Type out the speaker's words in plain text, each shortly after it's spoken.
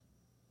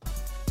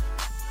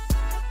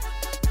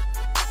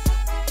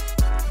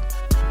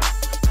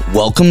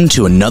Welcome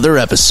to another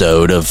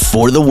episode of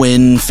For the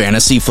Win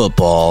Fantasy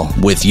Football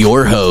with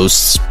your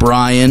hosts,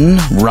 Brian,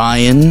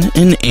 Ryan,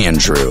 and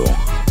Andrew.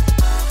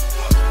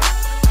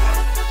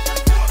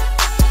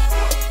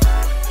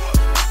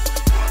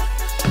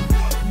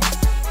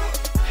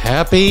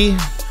 Happy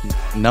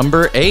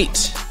number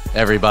 8,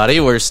 everybody.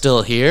 We're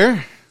still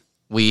here.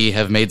 We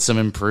have made some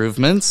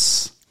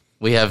improvements.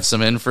 We have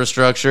some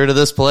infrastructure to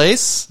this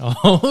place.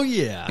 Oh,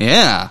 yeah.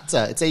 Yeah.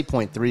 It's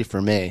 8.3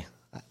 for me.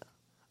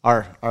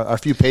 Our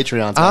few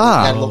Patreons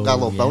got a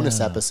little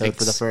bonus episode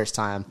for the first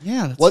time.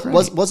 Yeah, that's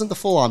right. Wasn't the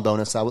full-on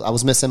bonus. I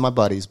was missing my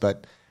buddies,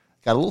 but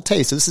got a little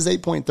taste. So this is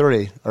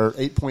 8.3, or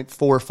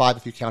 8.45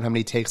 if you count how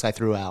many takes I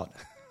threw out.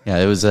 Yeah,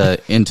 it was an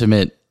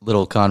intimate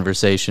little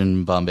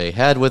conversation Bombay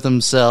had with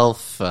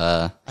himself.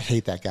 I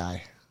hate that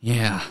guy.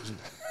 Yeah.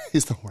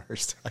 He's the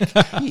worst.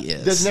 He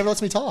is. He never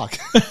lets me talk.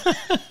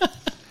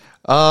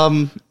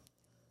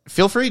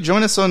 Feel free,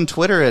 join us on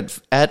Twitter at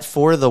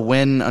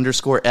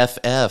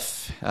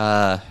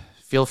 @forthewin_FF.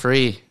 Feel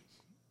free,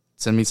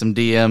 send me some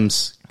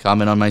DMs,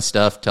 comment on my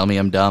stuff, tell me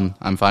I'm dumb.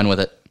 I'm fine with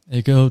it.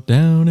 It go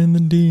down in the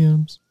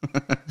DMs.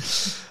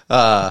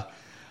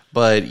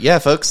 But yeah,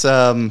 folks,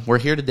 we're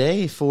here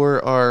today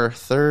for our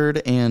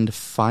third and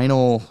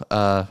final,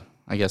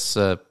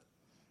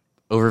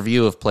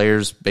 overview of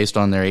players based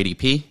on their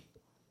ADP.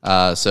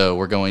 So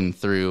we're going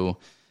through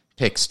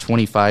picks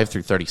 25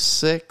 through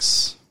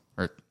 36.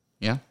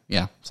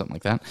 Yeah, something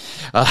like that.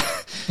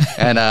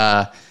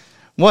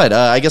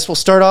 I guess we'll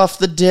start off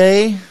the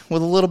day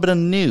with a little bit of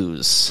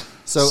news.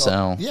 So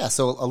a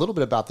little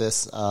bit about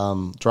this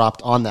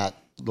dropped on that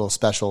little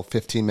special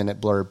 15-minute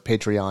blurb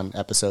Patreon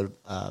episode.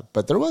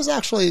 But there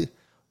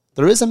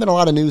isn't been a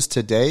lot of news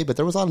today, but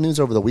there was a lot of news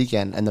over the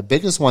weekend. And the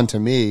biggest one to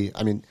me,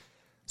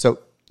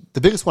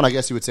 the biggest one I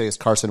guess you would say is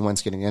Carson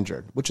Wentz getting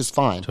injured, which is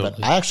fine. Totally.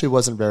 But I actually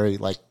wasn't very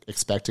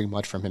expecting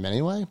much from him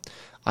anyway.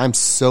 I'm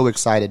so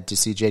excited to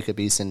see Jacob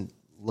Eason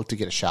look to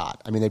get a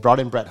shot. I mean, they brought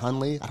in Brett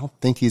Hundley. I don't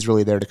think he's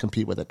really there to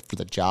compete with it for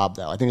the job,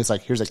 though. I think it's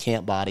here's a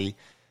camp body,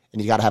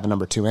 and you got to have a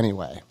number 2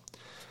 anyway.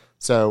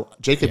 So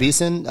Jacob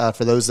Eason,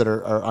 for those that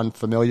are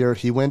unfamiliar,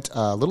 he went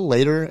a little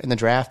later in the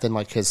draft than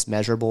his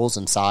measurables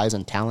and size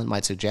and talent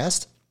might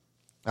suggest.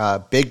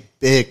 Big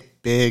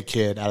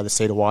kid out of the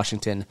state of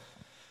Washington,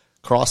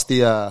 crossed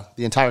the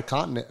entire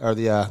continent or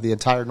the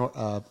entire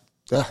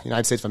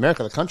United States of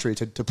America, the country,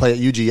 to play at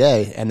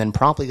UGA, and then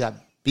promptly got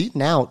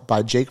beaten out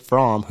by Jake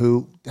Fromm,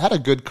 who had a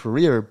good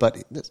career,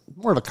 but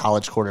more of a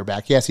college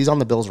quarterback. Yes, he's on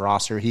the Bills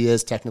roster. He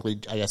is technically,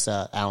 I guess,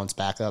 Allen's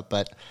backup,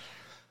 but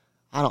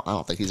I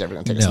don't think he's ever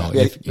going to take a snap.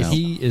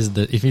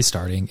 If he's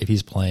starting, if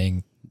he's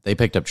playing, they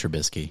picked up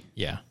Trubisky.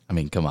 Yeah, I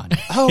mean, come on.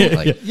 He's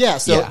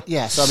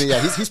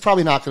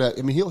probably not going to.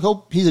 I mean,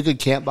 he's a good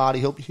camp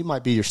body. He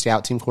might be your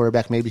scout team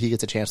quarterback. Maybe he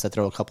gets a chance to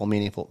throw a couple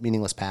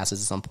meaningless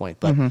passes at some point.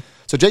 But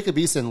so Jacob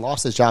Eason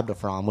lost his job to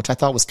Fromm, which I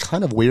thought was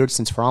kind of weird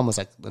since Fromm was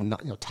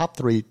top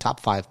 3,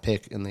 top 5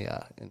 pick in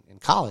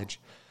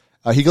college.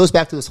 He goes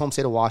back to his home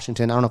state of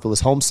Washington. I don't know if it was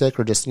homesick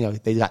or just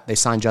they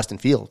signed Justin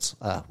Fields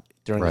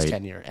during his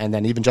tenure, and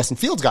then even Justin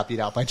Fields got beat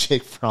out by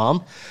Jake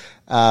Fromm,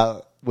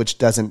 which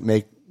doesn't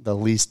make the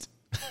least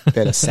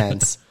bit of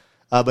sense.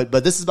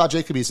 But this is about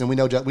Jacob Eason. We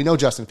know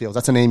Justin Fields.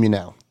 That's a name you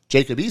know.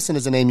 Jacob Eason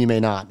is a name you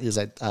may not. He's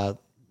a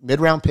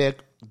mid-round pick,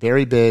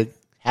 very big,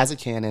 has a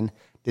cannon,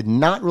 did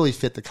not really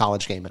fit the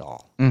college game at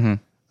all.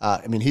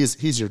 Mm-hmm.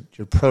 He's your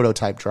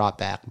prototype drop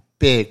back.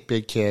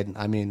 Big kid.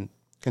 I mean,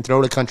 can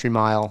throw it a country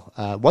mile.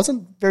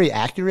 Wasn't very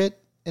accurate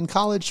in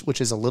college, which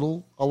is a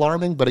little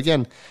alarming. But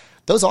again,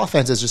 those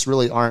offenses just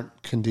really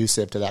aren't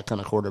conducive to that kind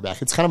of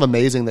quarterback. It's kind of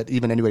amazing that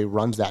even anybody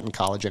runs that in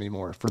college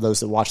anymore for those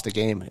that watch the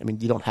game. I mean,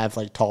 you don't have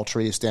tall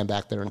trees stand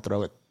back there and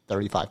throw it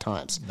 35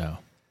 times. No.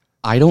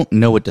 I don't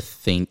know what to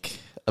think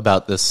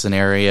about this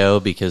scenario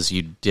because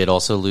you did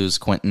also lose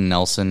Quentin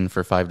Nelson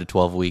for 5 to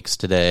 12 weeks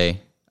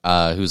today,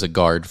 who's a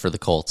guard for the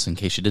Colts, in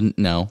case you didn't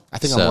know. I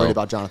think I'm worried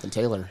about Jonathan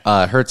Taylor.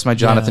 Hurts my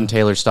Jonathan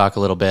Taylor stock a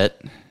little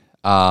bit.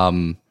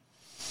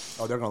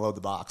 They're going to load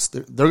the box.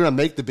 They're going to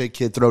make the big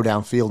kid throw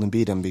downfield and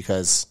beat him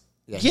because...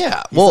 They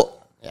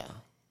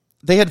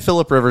had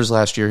Phillip Rivers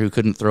last year who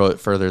couldn't throw it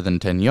further than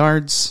 10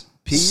 yards.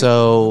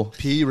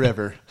 P.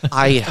 River.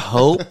 I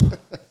hope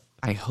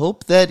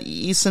that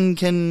Eason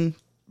can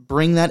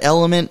bring that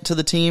element to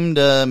the team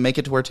to make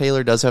it to where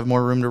Taylor does have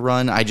more room to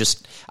run. I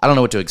don't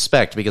know what to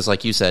expect because,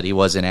 like you said, he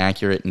was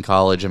inaccurate in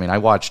college. I mean, I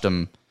watched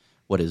him,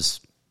 his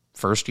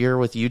first year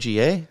with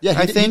UGA?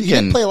 Yeah, he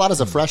didn't play a lot as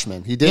a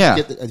freshman. He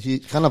did he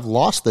kind of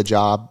lost the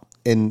job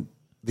in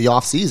the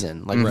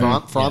offseason.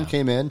 Fromm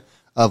came in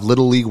of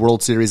Little League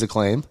World Series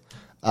acclaim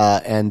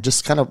and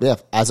just kind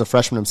of, as a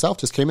freshman himself,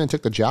 just came in and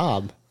took the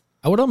job.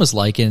 I would almost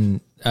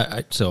liken,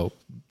 so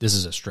this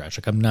is a stretch.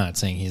 I'm not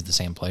saying he's the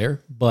same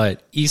player,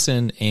 but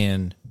Eason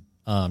and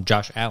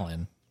Josh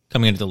Allen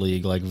coming into the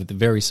league with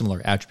very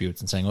similar attributes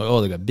and saying,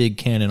 they got big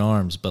cannon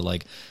arms, but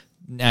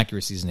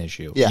accuracy is an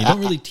issue. Yeah, you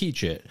don't really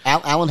teach it.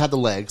 Allen had the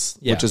legs,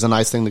 which is a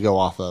nice thing to go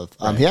off of.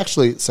 Right. He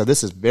actually, so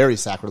this is very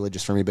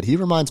sacrilegious for me, but he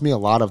reminds me a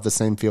lot of the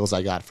same feels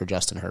I got for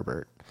Justin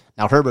Herbert.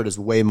 Now Herbert is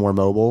way more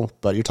mobile,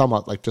 but you're talking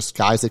about like just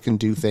guys that can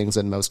do things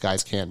that most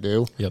guys can't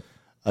do. Yep.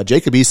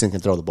 Jacob Eason can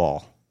throw the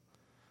ball.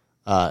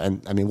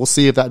 And I mean, we'll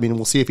see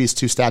if he's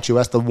too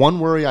statuesque. The one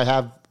worry I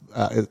have,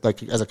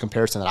 like as a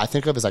comparison that I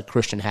think of is like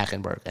Christian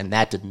Hackenberg, and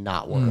that did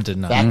not work. Did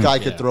not. That guy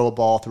could throw a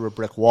ball through a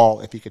brick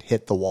wall if he could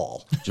hit the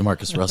wall.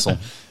 Jamarcus Russell.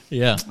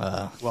 Yeah.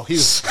 Well, he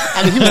was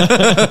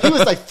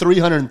like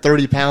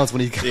 330 pounds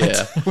when he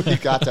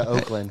got to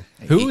Oakland.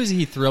 Who is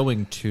he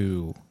throwing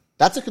to?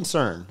 That's a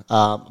concern.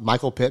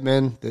 Michael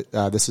Pittman,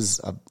 this is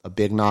a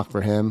big knock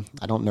for him.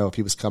 I don't know if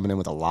he was coming in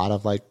with a lot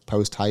of like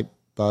post hype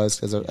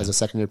buzz as a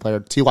second year player.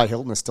 T.Y.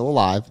 Hilton is still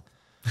alive.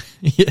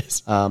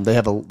 Yes.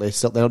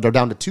 They're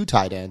down to 2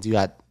 tight ends. You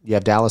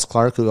have Dallas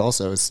Clark, who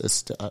also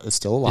is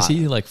still alive. Is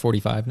he like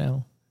 45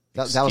 now?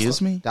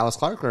 Excuse me? Dallas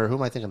Clark, or who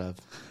am I thinking of?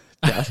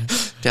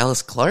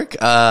 Dallas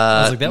Clark?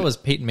 I was like, that was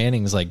Peyton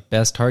Manning's like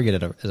best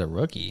target as a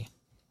rookie.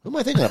 Who am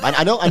I thinking of?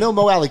 I know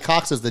Mo Alley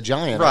Cox is the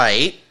Giant.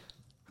 Right.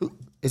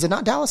 Is it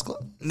not Dallas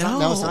Clark?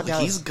 No, it's not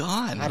Dallas. he's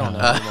gone. I don't know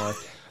anymore.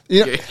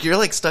 You know, You're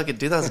like stuck in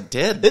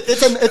 2010.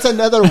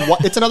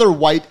 it's another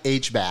white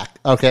H back.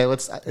 Okay,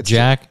 it's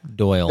Jack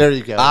Doyle. There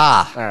you go.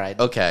 Ah, all right.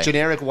 okay.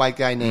 Generic white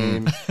guy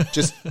name.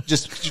 Just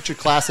your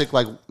classic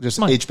like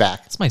just H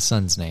back. It's my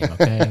son's name,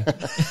 okay?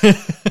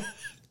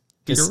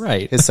 You're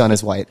right. His son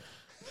is white.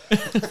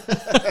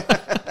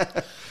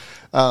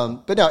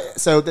 But no,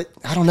 so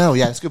I don't know.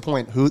 Yeah, it's a good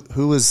point.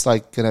 Who is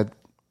like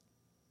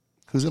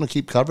who's gonna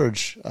keep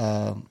coverage,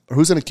 or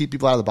who's gonna keep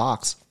people out of the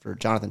box for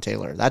Jonathan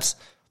Taylor?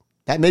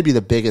 That may be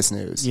the biggest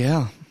news.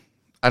 Yeah.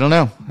 I don't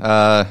know.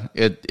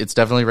 It's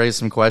definitely raised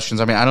some questions.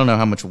 I mean, I don't know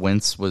how much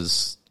Wentz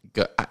was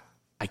good.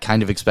 I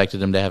kind of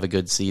expected him to have a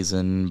good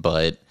season,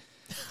 but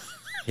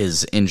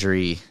his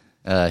injury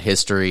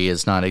history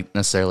is not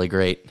necessarily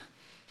great.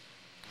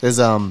 What was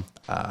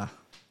I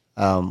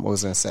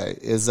gonna say?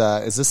 Is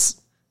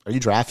this, are you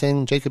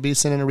drafting Jacob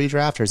Eason in a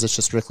redraft, or is this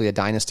just strictly a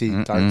dynasty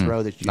dart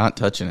throw that you Not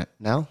touching it.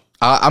 No?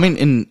 I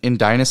mean, in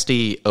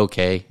Dynasty,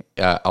 okay.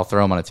 I'll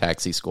throw him on a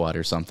taxi squad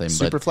or something.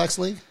 Superflex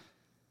league?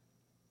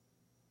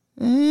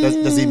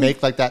 Does he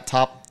make like that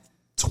top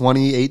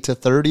 28 to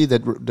 30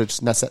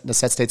 that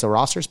necessitates a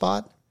roster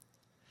spot?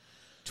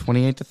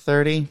 28 to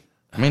 30?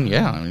 I mean,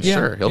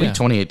 sure. He'll be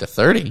 28 to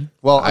 30.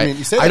 Well, I mean,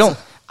 you say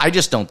I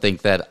just don't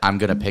think that I'm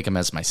going to pick him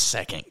as my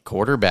second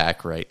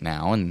quarterback right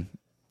now. And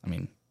I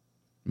mean,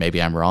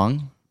 maybe I'm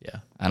wrong. Yeah.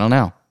 I don't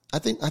know. I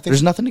think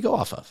There's nothing to go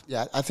off of.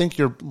 Yeah, I think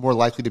you're more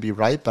likely to be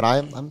right, but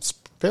I'm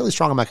fairly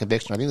strong on my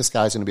conviction. I think this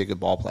guy's going to be a good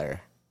ball player.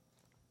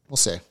 We'll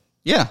see.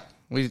 Yeah,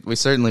 we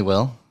certainly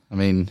will. I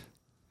mean,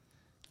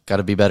 got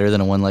to be better than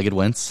a one-legged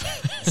Wentz.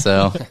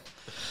 So,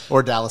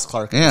 or Dallas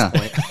Clark at Yeah.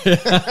 this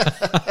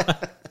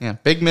point. yeah,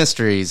 big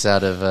mysteries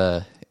out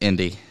of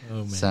Indy. Oh,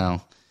 man.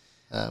 So,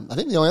 I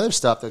think the only other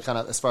stuff that kind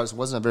of, as far as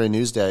wasn't a very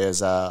news day,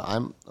 is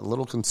I'm a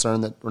little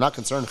concerned that, we're not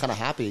concerned, kind of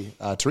happy.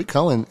 Tariq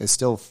Cohen is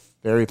still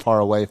very far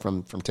away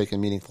from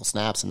taking meaningful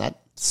snaps, and that,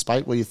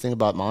 despite what you think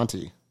about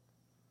Monty.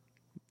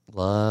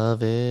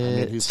 love it. I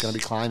mean, he's going to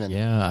be climbing.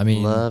 Yeah, I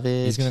mean, Love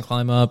it. he's going to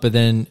climb up, but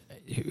then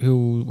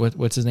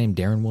what's his name?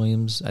 Darren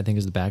Williams, I think,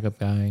 is the backup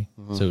guy.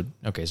 So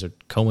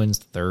Cohen's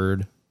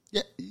third.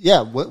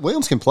 Yeah.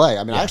 Williams can play.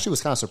 I mean, I actually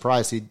was kind of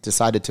surprised he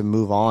decided to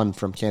move on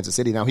from Kansas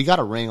City. Now, he got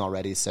a ring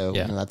already, so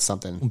that's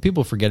something. Well,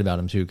 people forget about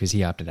him, too, because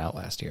he opted out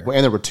last year.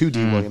 And there were 2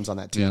 D Williams on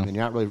that team, and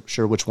you're not really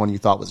sure which one you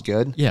thought was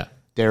good. Yeah.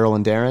 Daryl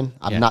and Darren.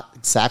 I'm Yeah. not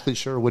exactly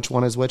sure which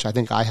one is which. I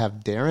think I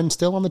have Darren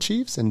still on the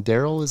Chiefs, and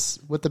Daryl is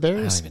with the I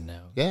Bears. don't even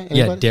know. Yeah, Yeah,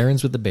 anybody?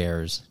 Darren's with the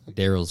Bears.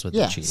 Daryl's with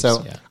Yeah, the Chiefs.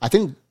 so yeah. I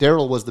think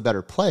Daryl was the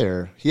better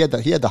player. He had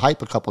the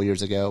hype a couple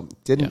years ago.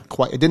 It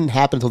didn't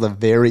happen until the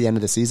very end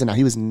of the season. Now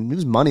he was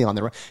money on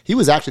the run. He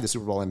was actually the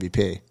Super Bowl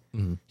MVP.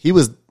 Mm-hmm. He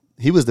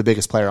was the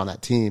biggest player on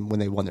that team when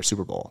they won their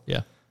Super Bowl.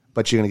 Yeah.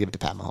 But you're gonna give it to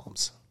Pat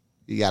Mahomes.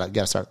 You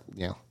gotta start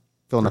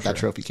filling up that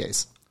trophy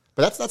case.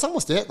 But that's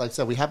almost it. Like I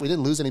said, we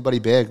didn't lose anybody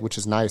big, which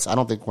is nice. I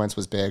don't think Wentz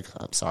was big.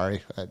 I'm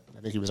sorry. I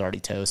think he was already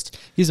toast.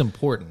 He's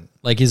important.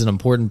 Like, he's an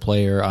important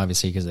player,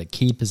 obviously, because a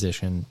key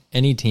position.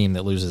 Any team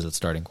that loses its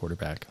starting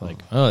quarterback,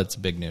 it's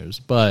big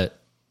news. But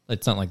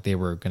it's not like they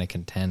were going to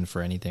contend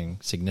for anything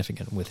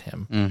significant with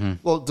him. Mm-hmm.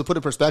 Well, to put it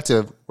in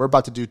perspective, we're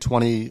about to do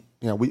 20.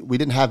 We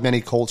didn't have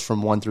many Colts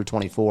from 1 through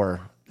 24.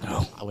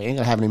 No. We ain't going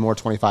to have any more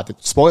 25.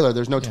 Spoiler,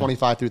 there's no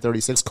 25 through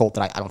 36 Colt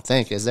that I don't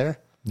think, is there?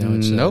 No,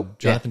 it's Nope.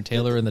 Jonathan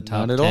Taylor in the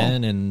top Not at all.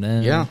 10. And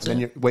then, Yeah. Then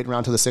you're waiting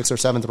around to the 6th or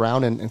 7th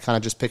round and kind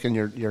of just picking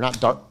your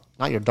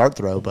not your dart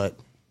throw, but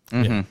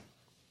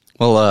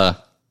Well,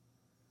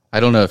 I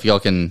don't know if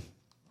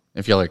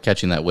y'all are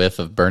catching that whiff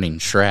of burning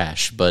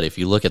trash, but if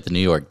you look at the New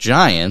York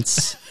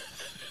Giants,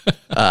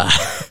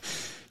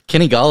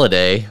 Kenny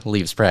Golladay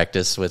leaves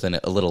practice with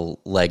a little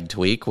leg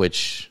tweak,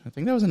 which I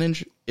think that was an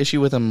issue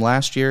with him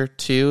last year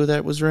too.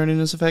 That was ruining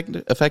his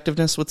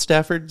effectiveness with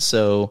Stafford.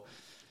 So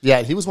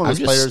yeah, he was one of I'm those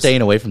just players.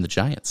 staying away from the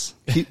Giants.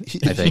 I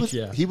think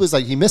he was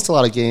like, he missed a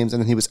lot of games,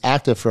 and then he was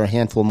active for a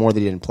handful more that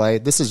he didn't play.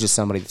 This is just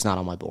somebody that's not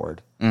on my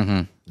board.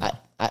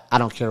 Mm-hmm. I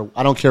don't care.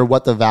 I don't care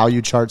what the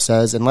value chart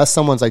says, unless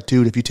someone's like,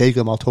 dude, if you take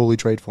him, I'll totally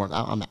trade for him.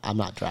 I'm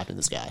not drafting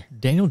this guy.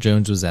 Daniel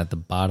Jones was at the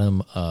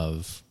bottom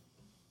of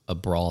a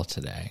brawl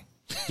today.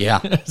 Yeah.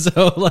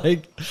 So,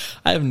 like,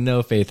 I have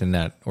no faith in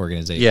that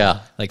organization.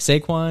 Yeah. Like,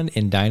 Saquon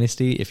in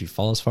Dynasty, if he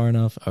falls far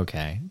enough,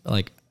 okay.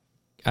 Like,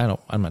 I'm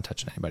not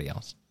touching anybody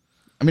else.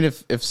 I mean,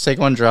 if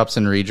Saquon drops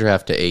in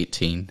redraft to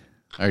 18,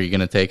 are you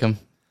going to take him?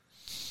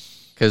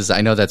 Because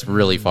I know that's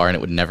really far and it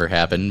would never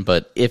happen,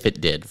 but if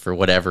it did, for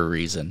whatever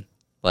reason,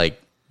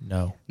 like,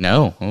 No.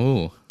 no.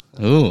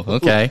 Ooh,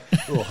 okay.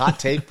 Ooh, hot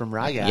take from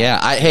Rygat. Yeah,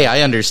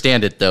 I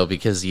understand it, though,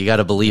 because you got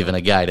to believe in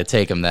a guy to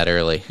take him that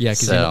early. Yeah,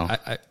 because so,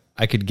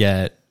 I could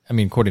get, I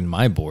mean, according to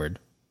my board,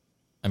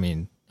 I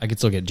mean, I could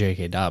still get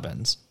J.K.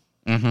 Dobbins.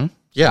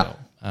 yeah. So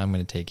I'm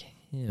going to take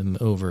him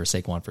over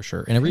Saquon for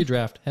sure. In a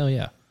redraft, hell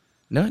yeah.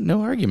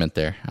 No argument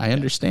there. I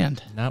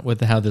understand. Not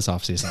with how this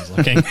offseason is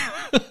looking.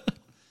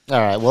 All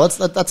right. Well,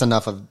 that's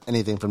enough of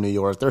anything from New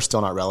York. They're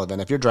still not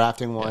relevant. If you're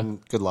drafting one,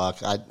 good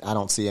luck. I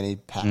don't see any.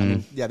 I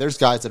mean, yeah, there's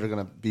guys that are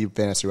going to be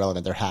fantasy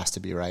relevant. There has to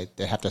be, right?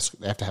 They have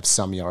to have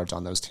some yards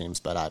on those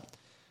teams. But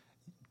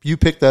you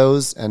pick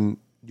those, and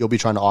you'll be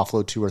trying to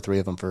offload 2 or 3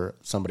 of them for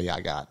somebody I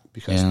got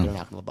because they're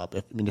not going to live up.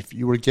 If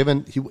you were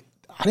given,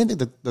 I didn't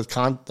think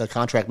the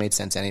contract made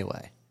sense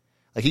anyway.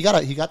 Like he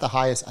got the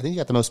highest. I think he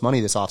got the most money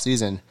this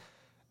offseason.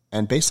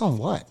 And based on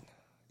what?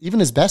 Even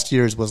his best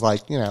years was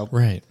like,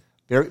 Right.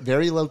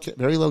 very low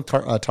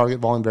target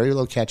volume, very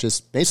low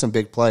catches, made some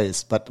big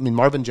plays. But I mean,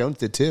 Marvin Jones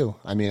did too.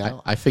 I mean,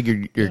 I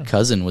figured your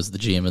cousin was the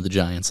GM of the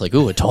Giants. Like,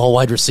 ooh, a tall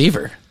wide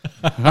receiver.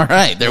 All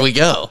right, there we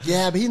go.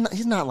 yeah, but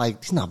he's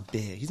not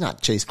big. He's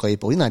not Chase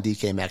Claypool. He's not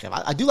DK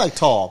Metcalf. I do like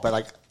tall, but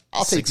like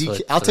I'll take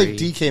 6'3".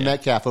 DK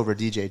Metcalf over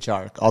DJ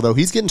Chark. Although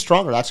he's getting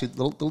stronger. Actually,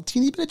 little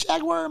teeny bit of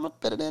Jaguar. I'm gonna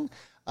fit it in.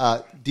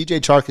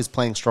 DJ Chark is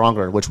playing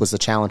stronger, which was the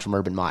challenge from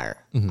Urban Meyer.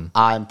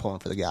 I'm pulling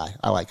for the guy.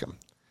 I like him.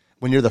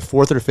 When you're the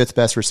 4th or 5th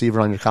best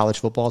receiver on your college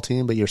football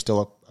team, but you're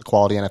still a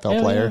quality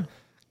NFL player,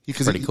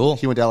 Pretty cool.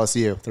 He went to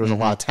LSU. There was a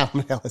lot of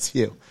talent at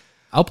LSU.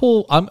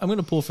 I'm going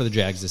to pull for the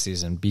Jags this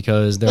season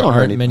because there don't hurt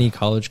aren't anybody. many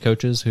college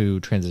coaches who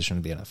transition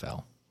to the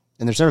NFL.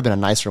 And there's never been a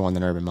nicer one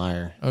than Urban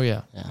Meyer. Oh,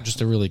 yeah.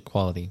 Just a really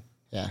quality.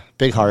 Yeah,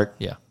 big heart.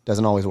 Yeah.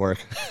 Doesn't always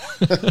work.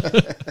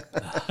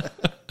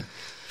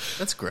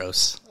 That's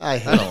gross. I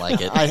don't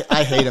like it.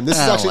 I hate him. This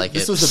is I don't actually like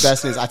this it. was the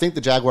best news. I think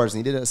the Jaguars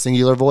needed a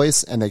singular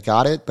voice, and they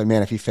got it. But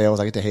man, if he fails,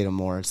 I get to hate him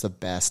more. It's the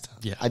best.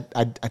 Yeah.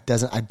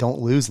 I don't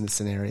lose in this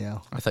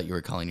scenario. I thought you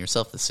were calling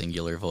yourself the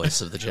singular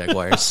voice of the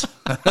Jaguars.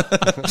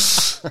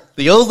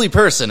 The only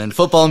person in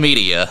football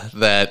media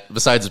that,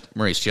 besides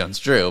Maurice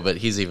Jones-Drew, but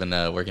he's even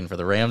working for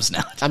the Rams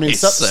now. I mean,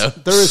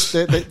 there is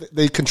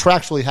they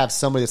contractually have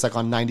somebody that's like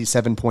on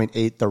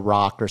 97.8 The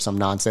Rock or some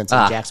nonsense in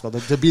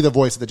Jacksonville to be the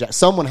voice of the Jags.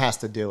 Someone has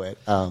to do it.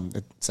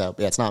 So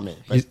yeah, it's not me.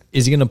 But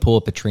Is he going to pull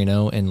a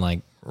Petrino and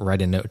like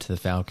write a note to the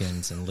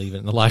Falcons and leave it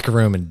in the locker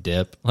room and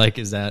dip? Like,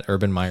 is that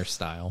Urban Meyer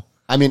style?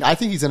 I mean, I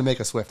think he's going to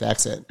make a swift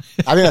exit.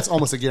 I think that's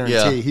almost a guarantee.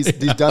 Yeah. He's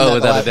done that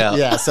without a doubt.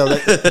 Yeah, so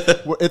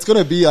it's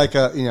going to be like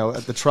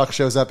the truck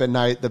shows up at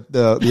night,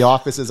 the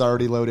office is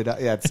already loaded up.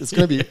 Yeah, it's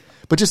going to be.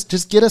 But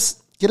just get us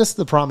to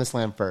the promised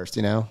land first.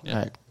 All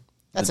right.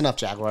 That's enough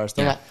Jaguars.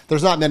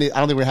 There's not many. I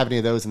don't think we have any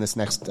of those in this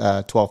next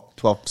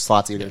 12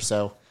 slots either.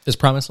 So Is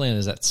Promised Land,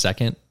 is that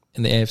second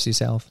in the AFC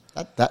South?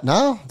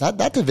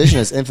 that division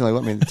is infinitely.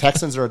 I mean, the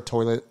Texans are a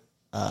toilet.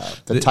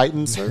 The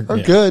Titans are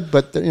good,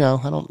 but they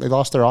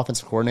lost their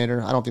offensive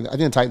coordinator. I think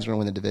the Titans are going to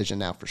win the division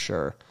now for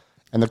sure.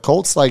 And the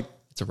Colts,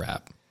 It's a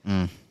wrap.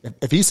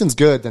 if Easton's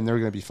good, then they're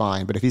going to be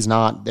fine. But if he's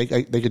not, they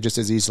could just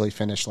as easily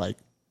finish like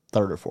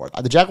 3rd or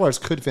 4th. The Jaguars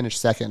could finish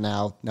second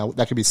now. Now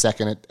that could be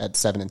second at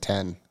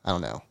 7-10. I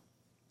don't know.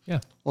 Yeah.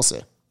 We'll see.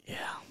 Yeah.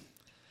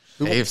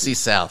 AFC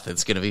South,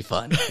 it's going to be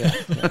fun.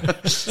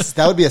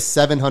 That would be a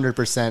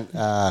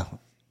 700%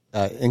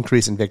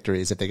 increase in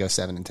victories if they go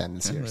 7-10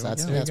 this year. So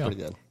that's pretty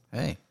good.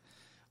 Hey.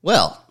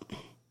 Well,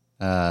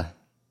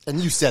 And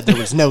you said there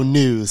was no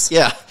news.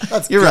 yeah,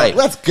 you're right.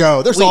 Let's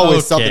go. There's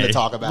always something to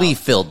talk about. We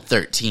filled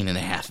 13 and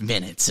a half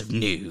minutes of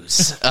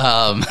news.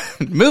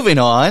 Moving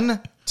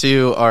on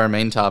to our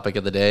main topic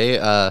of the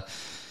day.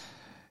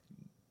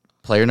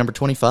 Player number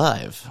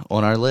 25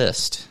 on our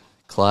list,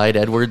 Clyde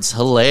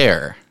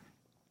Edwards-Helaire.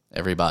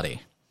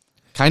 Everybody.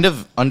 Kind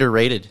of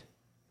underrated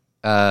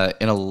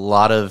in a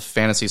lot of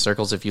fantasy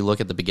circles if you look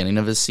at the beginning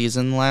of his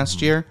season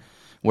last year,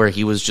 where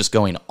he was just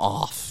going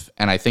off,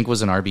 and I think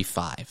was an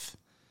RB5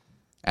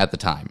 at the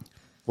time.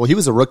 Well, he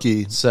was a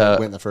rookie, So-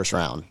 went in the first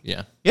round.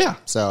 Yeah. Yeah.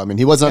 So, I mean,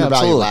 he wasn't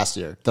undervalued absolutely. last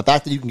year. The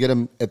fact that you can get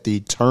him at the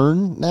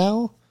turn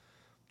now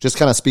just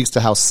kind of speaks to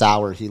how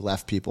sour he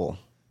left people.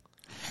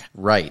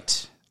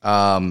 Right.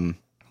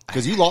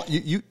 Because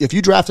if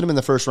you drafted him in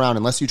the first round,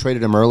 unless you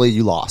traded him early,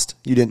 you lost.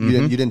 You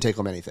didn't take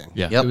home anything.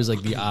 Yeah. Yep. It was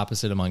like the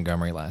opposite of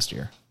Montgomery last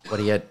year. But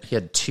he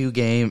had 3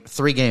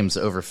 games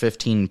over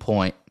 15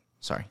 point.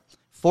 Sorry,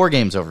 4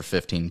 games over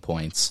 15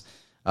 points.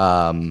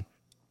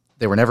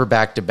 They were never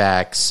back to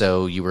back,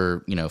 so you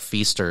were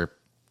feast or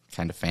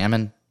kind of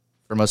famine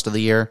for most of the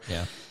year.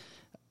 Yeah.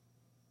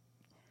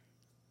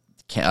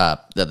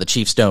 that the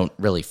Chiefs don't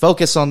really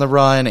focus on the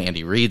run.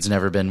 Andy Reid's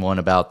never been one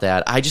about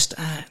that.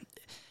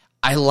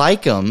 I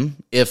like him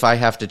if I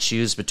have to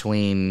choose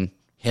between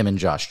him and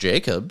Josh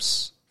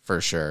Jacobs, for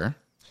sure,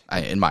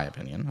 in my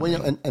opinion.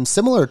 Well, and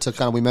similar to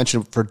kind of, we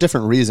mentioned for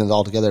different reasons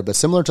altogether, but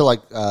similar to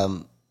like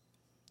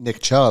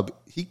Nick Chubb,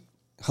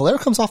 Hilaire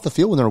comes off the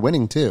field when they're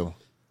winning too.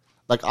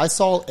 Like I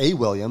saw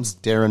Williams,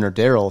 Darren or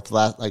Daryl,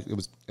 like it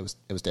was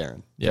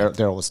Darren. Yeah.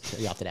 Daryl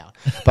he opted out,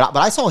 but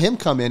I saw him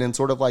come in and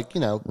sort of like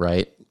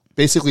right.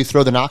 basically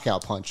throw the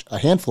knockout punch a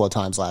handful of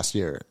times last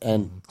year.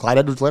 And Clyde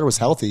Edwards-Helaire was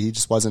healthy; he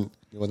just wasn't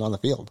on the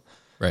field.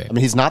 Right. I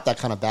mean, he's not that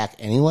kind of back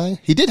anyway.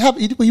 He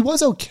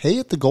was okay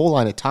at the goal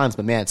line at times,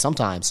 but man,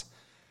 sometimes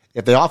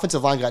if the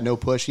offensive line got no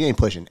push, he ain't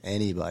pushing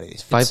anybody.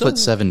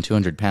 5'7",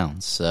 200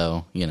 pounds.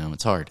 So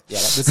it's hard.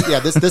 Yeah,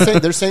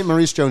 there's St.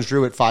 Maurice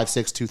Jones-Drew at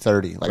 5'6",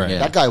 230. Like Right.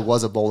 that guy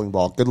was a bowling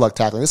ball. Good luck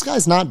tackling. This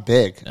guy's not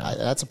big.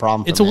 That's a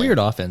problem. It's a weird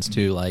offense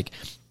too. Like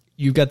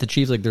you've got the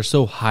Chiefs, like they're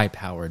so high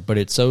powered, but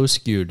it's so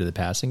skewed to the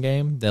passing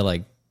game that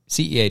like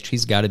CEH,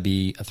 he's got to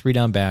be a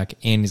 3-down back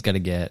and he's got to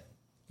get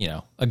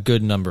a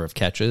good number of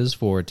catches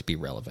for it to be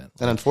relevant.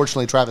 And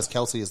unfortunately, Travis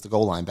Kelce is the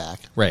goal line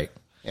back. Right.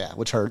 Yeah,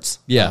 which hurts.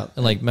 Yeah.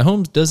 And like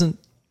Mahomes doesn't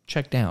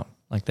check down.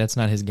 Like that's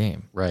not his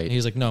game. Right.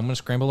 He's like, no, I'm going to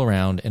scramble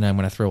around and I'm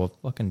going to throw a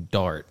fucking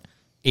dart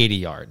 80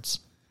 yards.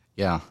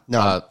 Yeah.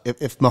 No,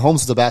 if Mahomes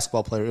was a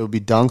basketball player, it would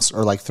be dunks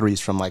or like threes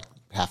from like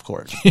half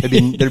court.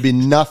 There'd be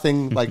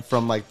nothing like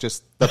from like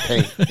just the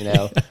paint.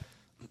 I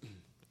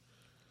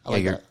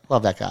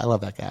love that guy. I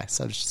love that guy.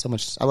 So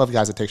much. I love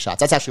guys that take shots.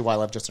 That's actually why I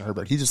love Justin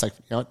Herbert. He's just like,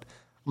 what?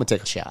 I'm gonna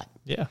take a shot.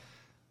 Yeah.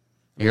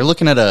 You're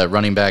looking at a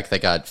running back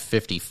that got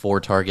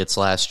 54 targets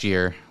last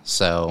year.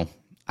 So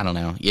I don't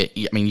know.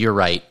 I mean, you're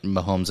right.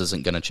 Mahomes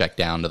isn't going to check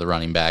down to the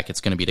running back.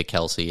 It's going to be to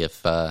Kelce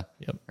if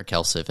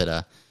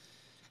it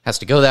has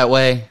to go that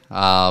way.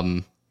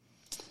 And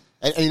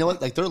you know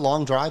what? Like their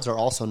long drives are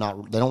also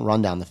not. They don't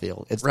run down the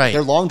field. It's right.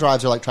 Their long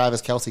drives are like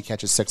Travis Kelce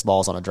catches 6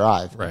 balls on a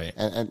drive. Right.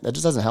 And that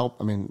just doesn't help.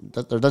 I mean,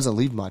 there doesn't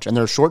leave much. And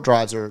their short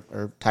drives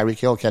are Tyreek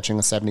Hill catching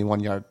a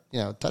 71-yard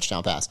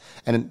touchdown pass.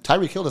 And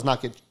Tyreek Hill does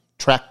not get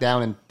tracked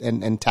down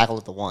and tackled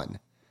at the 1.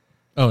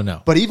 Oh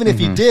no. But even if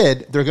he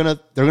did, they're gonna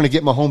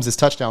get Mahomes'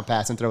 touchdown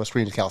pass and throw a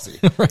screen to Kelce.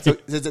 Right. So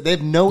they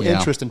have no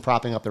interest in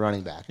propping up the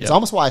running back. It's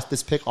almost why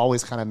this pick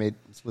always kind of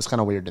was kind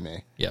of weird to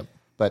me. Yep.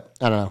 But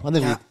I don't know.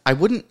 I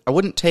think I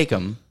wouldn't take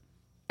him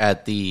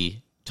at the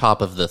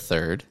top of the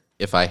third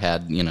if I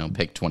had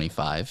pick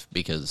 25,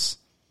 because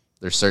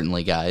there's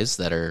certainly guys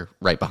that are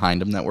right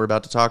behind him that we're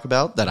about to talk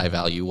about that I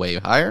value way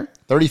higher.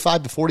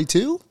 35 to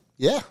 42.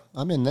 Yeah,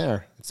 I'm in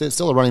there. It's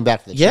still a running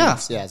back for the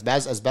Chiefs. Yeah, as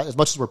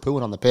much as we're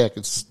pooing on the pick,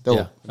 it's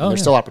still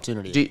there's still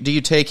opportunity. Do you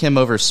take him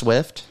over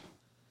Swift?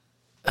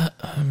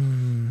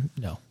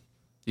 No.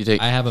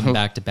 I have him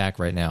back to back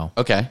right now.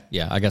 Okay.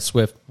 Yeah, I got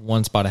Swift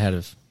one spot ahead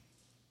of.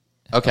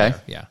 Okay.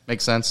 Yeah.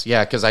 Makes sense.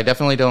 Yeah, because I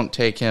definitely don't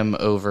take him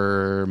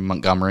over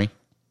Montgomery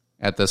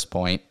at this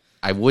point.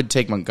 I would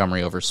take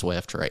Montgomery over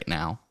Swift right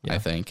now, I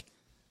think.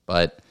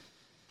 But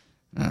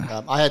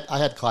I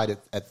had Clyde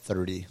at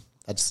 30.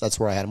 That's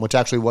where I had him, which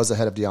actually was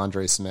ahead of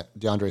DeAndre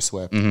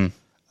Swift.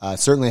 Mm-hmm.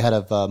 Certainly ahead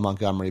of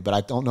Montgomery, but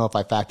I don't know if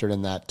I factored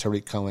in that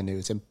Tariq Cohen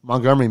news. And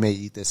Montgomery may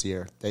eat this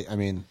year.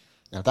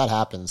 If that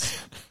happens...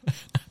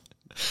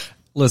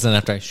 Listen,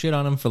 after I shit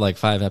on him for like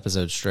 5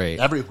 episodes straight,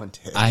 everyone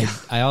did.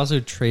 I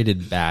also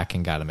traded back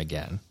and got him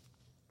again.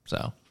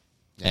 So,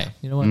 hey,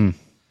 you know what?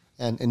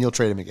 And you'll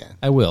trade him again.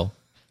 I will.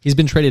 He's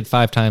been traded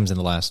 5 times in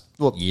the last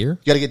year.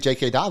 You got to get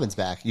J.K. Dobbins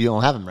back. You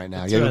don't have him right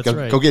now. That's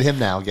right. Go get him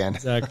now again.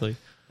 Exactly.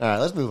 All right,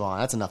 let's move on.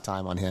 That's enough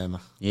time on him.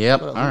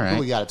 Yep. All right.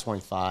 Who we got at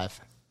 25?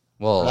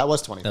 Well, that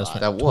was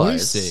 25. That was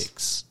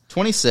 26.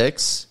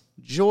 26.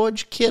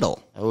 George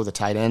Kittle. Oh, the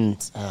tight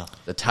ends. Oh.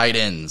 The tight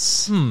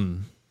ends.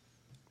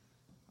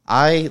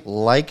 I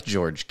like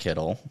George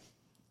Kittle.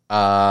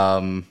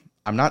 I'm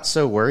not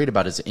so worried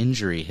about his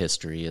injury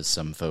history as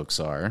some folks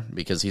are,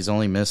 because he's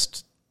only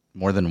missed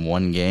more than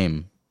 1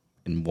 game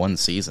in 1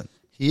 season.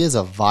 He is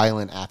a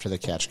violent after the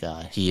catch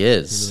guy. He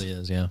is. He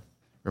really is, yeah.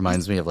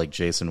 Reminds me of like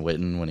Jason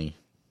Witten when he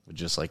would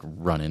just like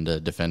run into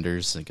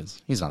defenders,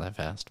 because he's not that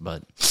fast,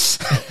 but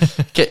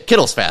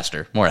Kittle's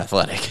faster, more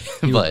athletic.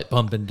 He but would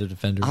bump into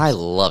defenders. I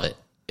love it.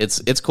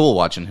 It's cool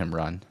watching him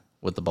run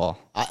with the ball.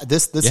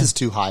 This is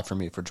too high for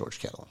me for George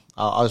Kittle.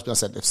 I was going to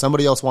say, if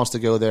somebody else wants to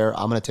go there,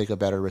 I'm going to take a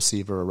better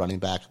receiver or running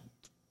back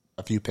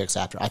a few picks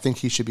after. I think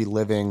he should be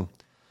living.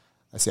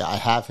 I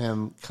have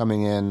him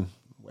coming in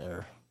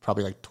where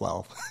probably like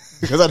 12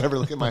 because I never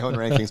look at my own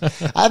rankings.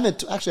 I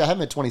have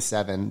him at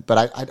 27,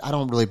 but I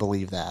don't really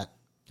believe that.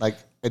 Like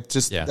it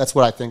just that's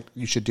what I think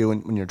you should do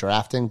when you're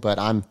drafting. But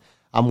I'm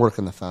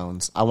working the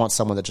phones. I want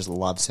someone that just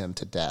loves him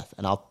to death,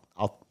 and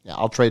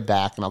I'll trade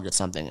back and I'll get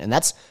something. And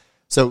that's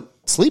so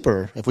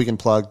sleeper. If we can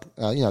plug,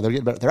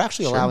 they're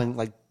actually allowing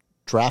like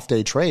draft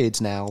day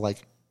trades now,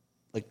 like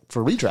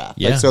for redraft.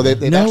 Yeah. Like, so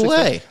they've No actually,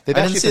 way. They've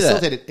I didn't actually see that.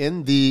 facilitated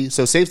in the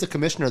saves the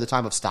commissioner the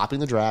time of stopping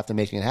the draft and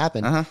making it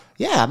happen.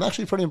 Yeah, I'm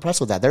actually pretty impressed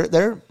with that.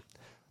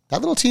 That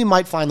little team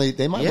might finally,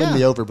 they might win Yeah.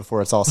 the over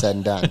before it's all said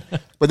and done.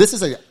 But this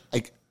is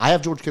I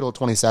have George Kittle at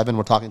 27.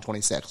 We're talking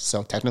 26.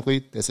 So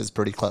technically, this is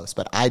pretty close.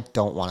 But I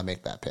don't want to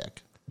make that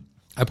pick.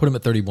 I put him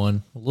at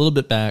 31, a little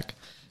bit back.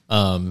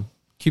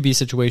 QB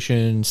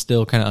situation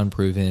still kind of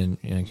unproven.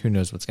 Who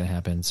knows what's going to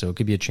happen? So it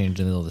could be a change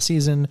in the middle of the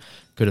season.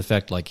 Could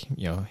affect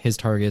his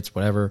targets,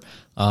 whatever.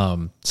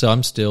 So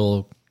I'm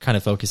still kind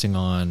of focusing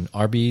on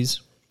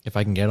RBs if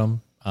I can get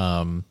them,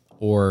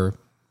 or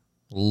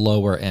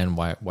lower end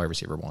wide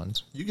receiver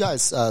ones. You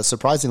guys,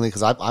 surprisingly,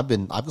 because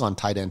I've gone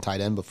tight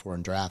end before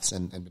in drafts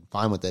and been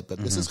fine with it. But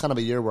this is kind of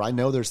a year where I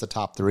know there's the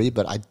top three,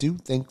 but I do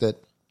think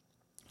that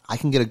I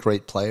can get a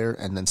great player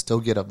and then still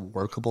get a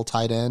workable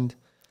tight end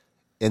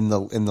in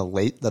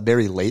the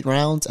very late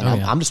rounds, and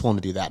I'm just willing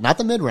to do that. Not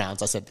the mid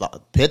rounds. I said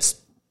Pitts,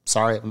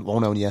 sorry,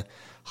 won't own you.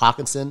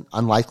 Hawkinson,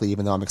 unlikely,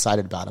 even though I'm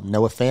excited about him.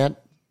 Noah Fant,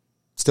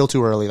 still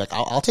too early. Like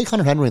I'll take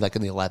Hunter Henry like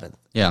in the 11th.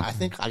 Yeah, I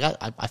think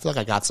I feel like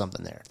I got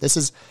something there. This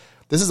is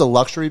a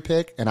luxury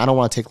pick, and I don't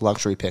want to take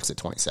luxury picks at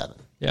 27.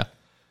 Yeah.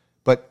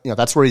 But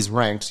that's where he's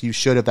ranked. You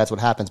should if that's what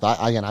happens. But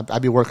again,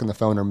 I'd be working the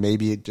phone or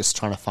maybe just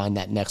trying to find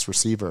that next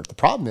receiver. The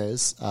problem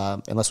is,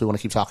 unless we want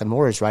to keep talking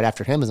more, is right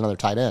after him is another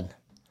tight end.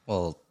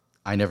 Well,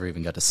 I never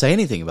even got to say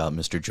anything about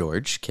Mr.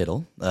 George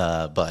Kittle,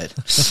 but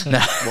no,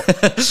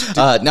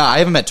 I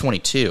have him at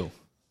 22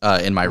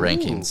 in my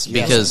rankings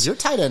because you're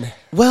tight end.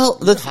 Well,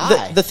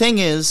 high. the thing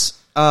is,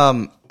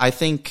 I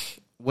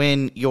think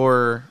when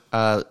you're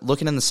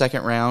looking in the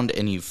second round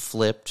and you've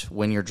flipped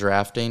when you're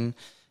drafting,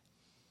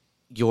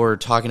 you're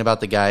talking about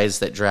the guys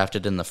that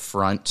drafted in the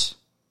front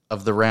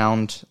of the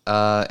round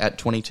at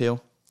 22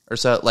 or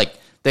so. Like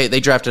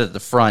they drafted at the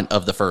front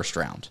of the first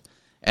round,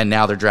 and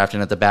now they're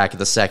drafting at the back of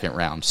the second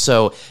round.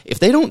 So if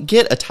they don't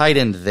get a tight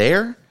end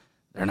there,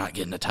 they're not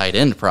getting a tight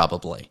end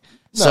probably.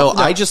 No.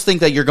 I just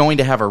think that you're going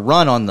to have a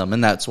run on them,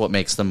 and that's what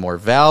makes them more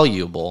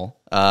valuable,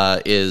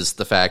 is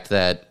the fact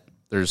that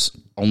there's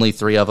only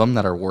 3 of them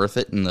that are worth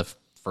it in the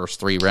first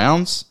 3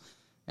 rounds,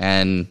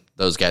 and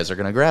those guys are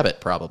going to grab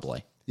it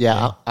probably.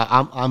 Yeah.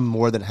 I'm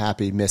more than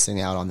happy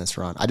missing out on this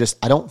run.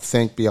 I don't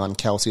think beyond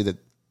Kelsey that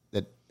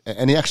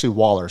and actually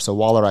Waller. So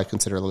Waller I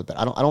consider a little bit.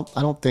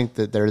 I don't think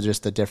that they're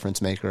just the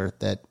difference maker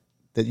that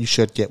you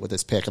should get with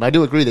this pick. And I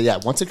do agree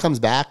that once it comes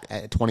back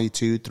at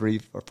 22,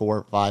 3 or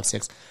 4, 5,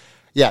 6,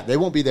 they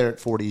won't be there at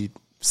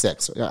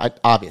 46,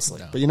 obviously.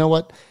 No. But you know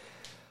what?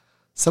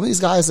 Some of these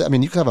guys, I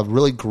mean, you could have a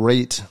really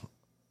great.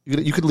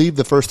 You could leave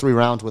the first 3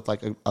 rounds with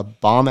like a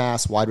bomb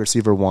ass wide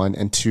receiver 1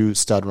 and 2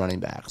 stud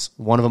running backs.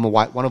 One of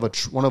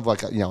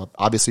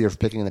obviously you're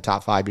picking in the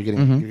top 5. You're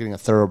getting a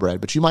thoroughbred,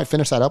 but you might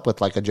finish that up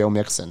with like a Joe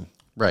Mixon,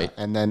 right?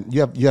 And then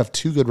you have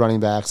 2 good running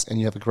backs and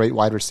you have a great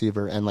wide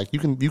receiver, and like you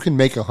can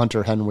make a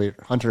Hunter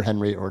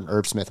Henry or an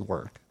Irv Smith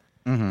work.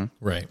 Mm-hmm.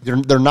 Right?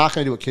 They're not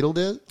going to do what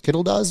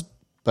Kittle does,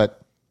 but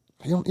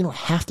you don't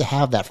have to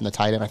have that from the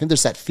tight end. I think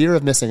there's that fear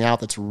of missing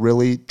out that's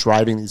really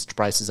driving these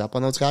prices up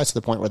on those guys to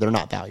the point where they're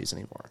not values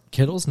anymore.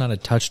 Kittle's not a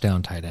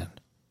touchdown tight end.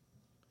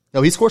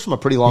 No, he scores from a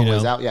pretty long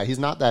ways out. Yeah, he's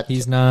not that.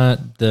 He's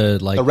not the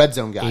red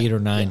zone guy, 8 or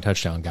 9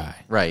 touchdown guy.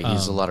 Right,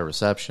 he's a lot of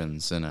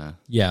receptions in a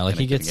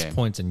he gets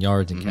points and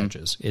yards and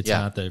catches. It's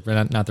not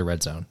the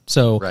red zone.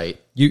 So right,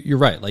 you're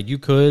right. Like you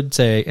could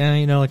say,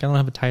 I don't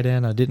have a tight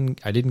end. I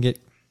didn't get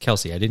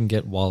Kelsey. I didn't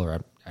get Waller.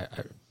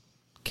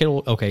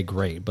 Kittle, okay,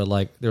 great, but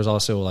like there's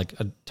also like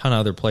a ton of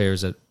other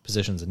players at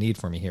positions of need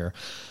for me here.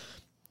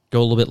 Go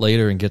a little bit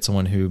later and get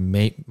someone who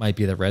might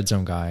be the red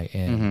zone guy,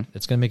 and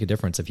it's going to make a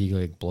difference if he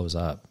like blows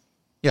up.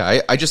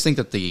 Yeah, I just think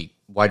that the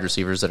wide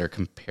receivers that are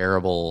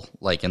comparable,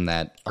 like in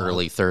that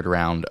early 3rd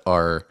round,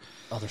 are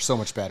they're so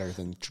much better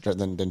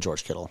than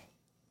George Kittle.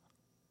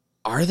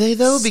 Are they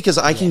though? Because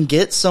I can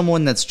get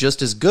someone that's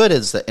just as good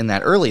as in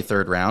that early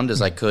 3rd round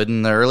as I could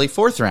in the early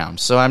 4th round.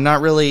 So I'm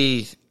not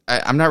really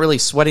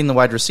sweating the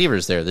wide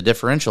receivers there. The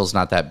differential is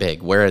not that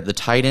big. Where the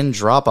tight end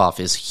drop off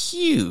is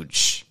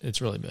huge.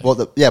 It's really big. Well,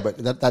 but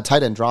that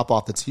tight end drop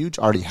off that's huge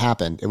already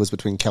happened. It was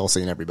between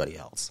Kelsey and everybody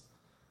else.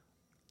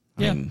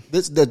 Yeah,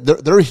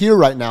 they're here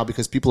right now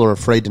because people are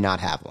afraid to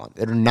not have one.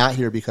 They're not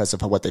here because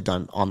of what they've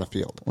done on the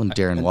field. Well,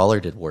 Darren Waller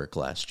did work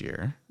last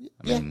year.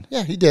 I mean,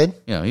 he did.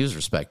 He was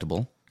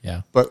respectable.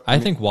 Yeah, but I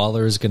think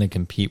Waller is going to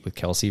compete with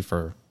Kelsey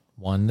for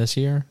 1 this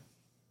year.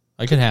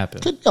 It could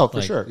happen.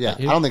 For sure. Yeah,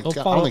 I don't think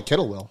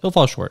Kittle will. He'll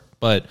fall short,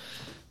 but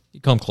he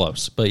come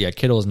close. But yeah,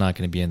 Kittle is not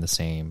going to be in the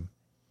same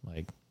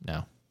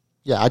no.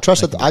 Yeah, I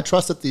trust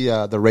that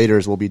the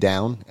Raiders will be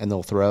down and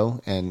they'll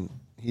throw, and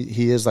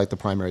he is like the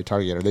primary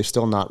targeter. They've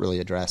still not really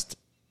addressed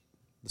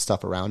the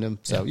stuff around him.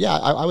 So yeah,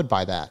 I would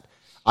buy that.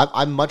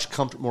 I'm much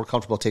more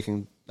comfortable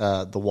taking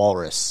the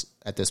Walrus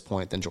at this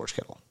point than George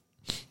Kittle.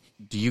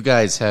 Do you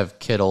guys have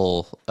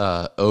Kittle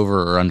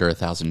over or under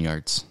 1,000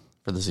 yards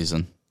for the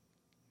season?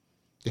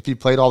 If he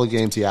played all the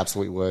games, he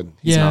absolutely would.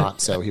 He's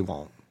not, so he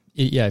won't.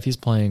 Yeah, if he's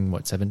playing,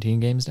 17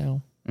 games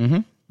now?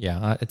 Mm-hmm.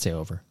 Yeah, I'd say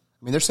over.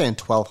 I mean, they're saying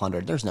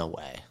 1,200. There's no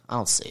way. I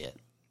don't see it.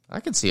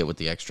 I can see it with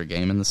the extra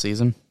game in the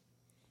season.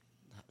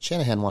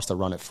 Shanahan wants to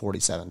run it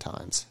 47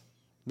 times.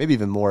 Maybe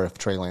even more if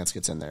Trey Lance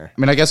gets in there. I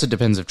mean, I guess it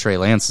depends if Trey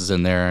Lance is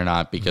in there or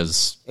not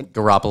because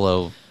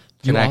Garoppolo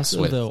connects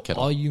with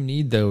Kittle. All you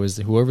need though is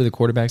whoever the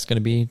quarterback's going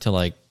to be to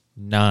like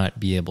not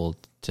be able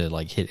to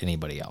like hit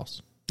anybody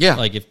else. Yeah.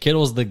 Like if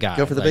Kittle's the guy,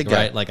 Go for the big guy.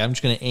 right? Like I'm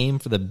just going to aim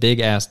for the big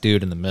ass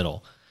dude in the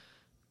middle.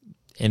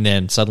 And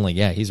then suddenly,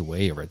 yeah, he's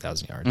way over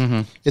 1,000 yards.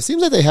 Mm-hmm. It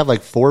seems like they have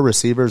like 4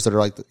 receivers that are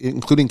like,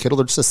 including Kittle,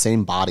 they're just the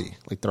same body.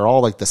 Like they're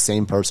all like the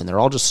same person. They're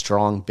all just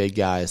strong, big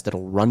guys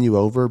that'll run you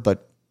over,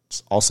 but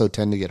also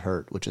tend to get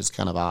hurt, which is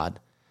kind of odd.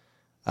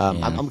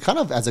 I'm kind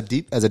of as a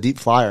deep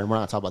flyer, and we're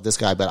not talking about this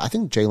guy, but I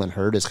think Jalen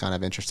Hurd is kind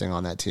of interesting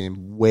on that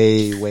team.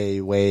 Way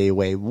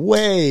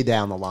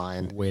down the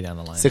line. Way down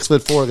the line.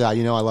 6'4" guy,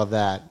 I love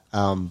that.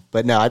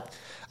 But no,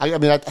 I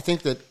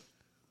think that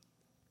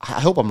I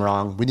hope I'm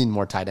wrong. We need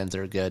more tight ends that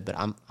are good, but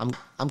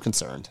I'm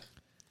concerned.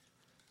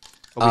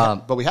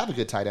 But we have a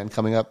good tight end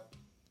coming up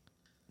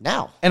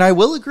now. And I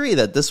will agree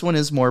that this one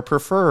is more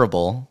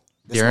preferable.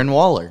 Darren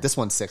Waller. This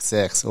one's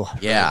 6'6". Oh, I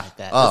really Yeah. like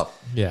that. Oh,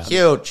 Yeah.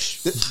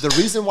 huge. The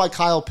reason why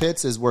Kyle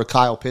Pitts is where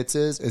Kyle Pitts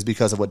is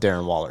because of what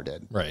Darren Waller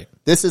did. Right.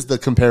 This is the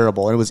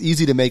comparable, and it was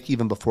easy to make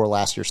even before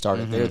last year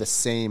started. Mm-hmm. They're the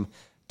same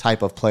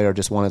type of player,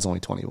 just one is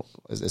only 21,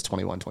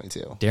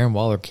 22. Darren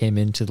Waller came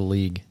into the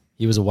league.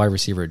 He was a wide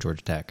receiver at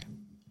Georgia Tech.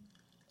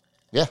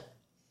 Yeah.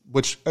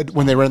 Which,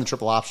 when they ran the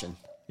triple option.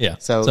 Yeah.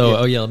 So,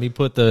 let me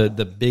put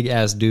the big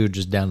ass dude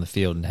just down the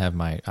field and have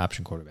my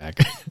option quarterback.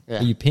 Yeah.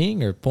 Are you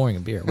peeing or pouring a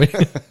beer?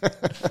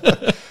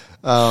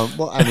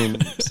 Well, I mean,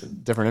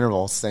 different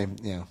intervals, same,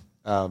 no,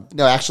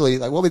 actually,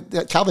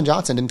 Calvin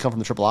Johnson didn't come from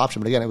the triple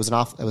option, but again, it was an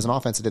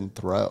offense that didn't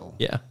throw.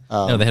 Yeah.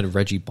 No, they had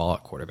Reggie Ball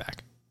at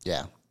quarterback.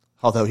 Yeah.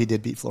 Although he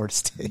did beat Florida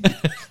State.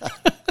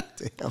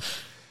 Damn.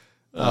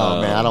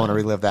 Oh, man, I don't want to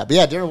relive that. But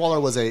yeah, Darren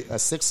Waller was a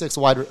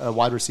 6'6"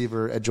 wide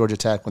receiver at Georgia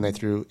Tech when they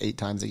threw 8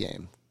 times a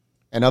game.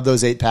 And of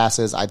those 8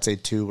 passes, I'd say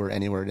 2 were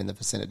anywhere in the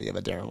vicinity of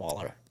a Darren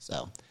Waller.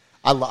 So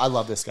I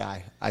love this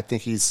guy. I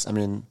think he's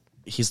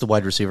He's the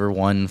wide receiver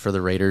 1 for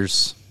the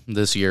Raiders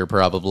this year,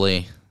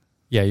 probably.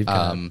 Yeah, you've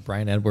got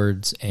Brian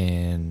Edwards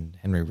and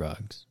Henry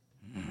Ruggs.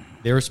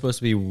 They were supposed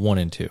to be 1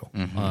 and 2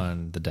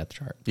 on the depth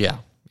chart. Yeah.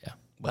 Yeah.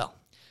 Well,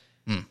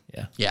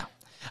 Yeah. yeah.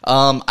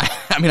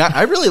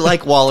 I really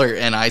like Waller,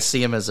 and I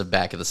see him as a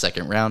back of the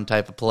second round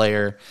type of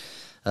player.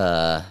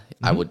 I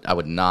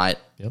would not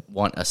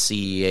want a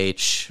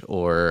CEH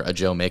or a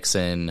Joe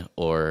Mixon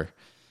or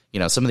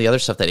some of the other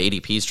stuff that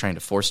ADP is trying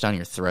to force down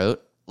your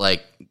throat.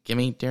 Like, give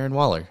me Darren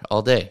Waller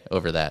all day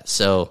over that.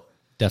 So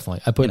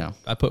Definitely.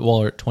 I put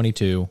Waller at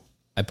 22.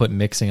 I put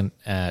Mixon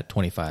at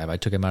 25. I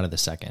took him out of the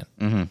second.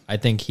 I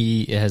think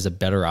he has a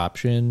better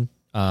option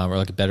or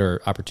like a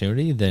better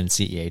opportunity than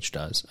CEH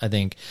does. I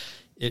think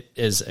it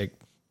is a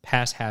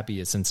pass happy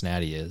as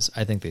Cincinnati is.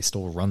 I think they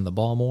still run the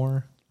ball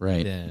more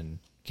than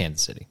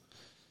Kansas City.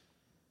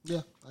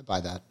 yeah, I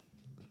buy that.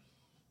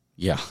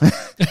 yeah,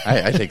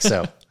 I think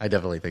so. I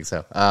definitely think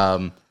so.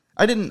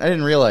 I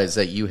didn't realize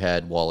that you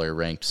had Waller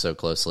ranked so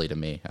closely to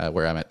me,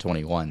 where I'm at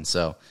 21.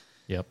 So,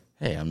 Yep.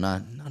 hey, I'm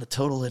not a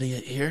total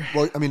idiot here.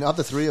 Well, I mean, of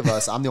the 3 of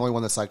us, I'm the only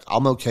one that's like,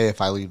 I'm okay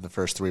if I leave the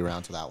first 3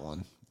 rounds without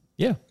one.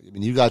 Yeah. I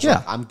mean, you guys,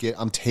 are like,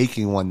 I'm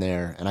taking one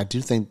there, and I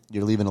do think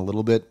you're leaving a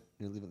little bit,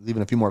 you're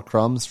leaving a few more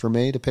crumbs for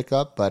me to pick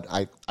up, but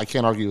I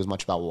can't argue as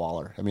much about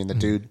Waller. I mean, the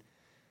dude,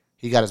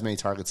 he got as many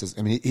targets as,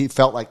 he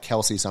felt like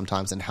Kelsey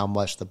sometimes and how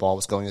much the ball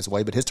was going his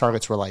way, but his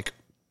targets were like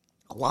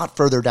a lot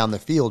further down the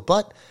field,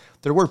 but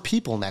there were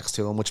people next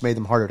to him, which made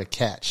them harder to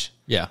catch.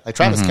 Yeah. Like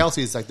Travis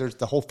Kelsey is like,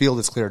 the whole field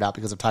is cleared out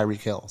because of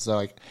Tyreek Hill. So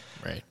like,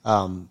 Right.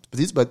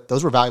 but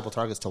those were valuable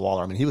targets to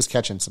Waller. I mean, he was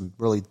catching some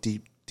really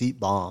deep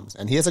bombs,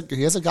 and he has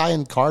a guy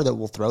in Carr that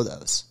will throw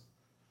those.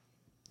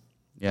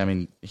 Yeah, I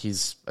mean,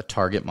 he's a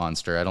target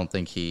monster. I don't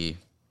think he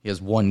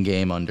has one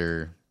game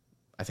under,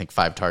 I think,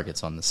 5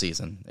 targets on the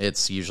season.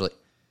 It's usually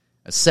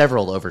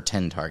several over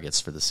 10 targets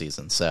for the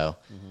season, so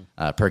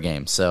per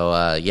game.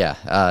 So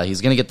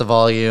he's going to get the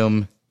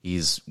volume.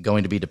 He's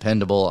going to be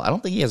dependable. I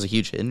don't think he has a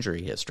huge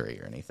injury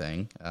history or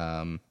anything.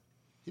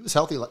 He was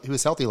healthy. He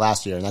was healthy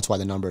last year, and that's why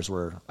the numbers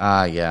were.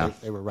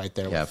 They were right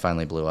there. Yeah, it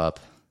finally blew up.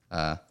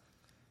 But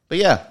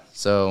yeah,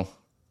 so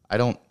I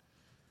don't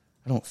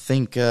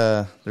think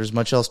there's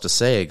much else to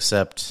say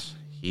except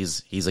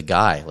he's a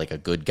guy, like a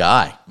good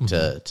guy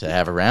to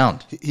have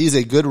around. He's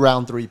a good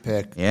round 3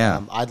 pick.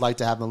 Yeah. I'd like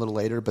to have him a little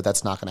later, but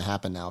that's not going to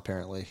happen now.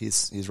 Apparently,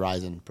 he's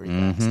rising pretty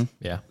fast.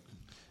 Yeah.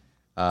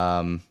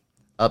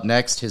 Up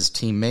next, his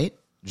teammate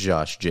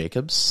Josh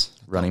Jacobs,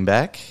 running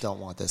back. Don't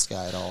want this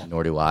guy at all.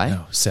 Nor do I.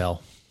 No,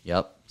 sell.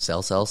 Yep.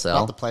 Sell.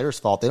 Not the player's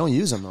fault. They don't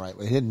use him the right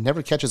way. He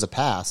never catches a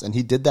pass, and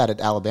he did that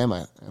at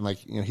Alabama. And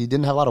he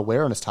didn't have a lot of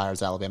wear on his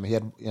tires at Alabama. He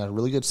had a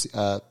really good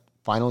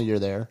final year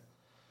there.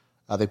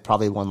 They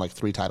probably won like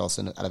 3 titles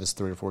out of his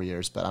 3 or 4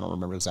 years, but I don't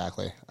remember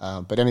exactly.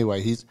 But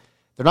anyway,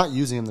 they're not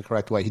using him the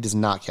correct way. He does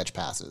not catch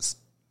passes,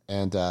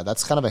 and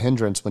that's kind of a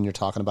hindrance when you're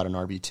talking about an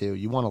RB2.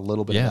 You want a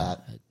little bit of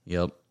that.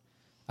 Yep.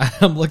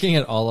 I'm looking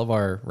at all of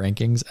our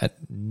rankings.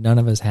 None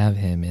of us have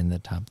him in the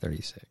top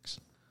 36.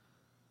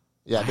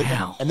 Yeah,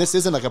 Wow. and this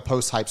isn't like a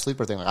post-hype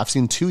sleeper thing. Like, I've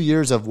seen 2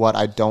 years of what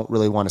I don't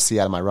really want to see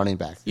out of my running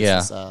back.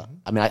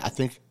 I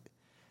think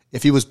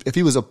if he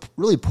was a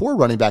really poor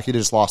running back, he'd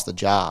have just lost the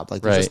job.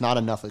 Like, there's just not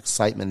enough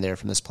excitement there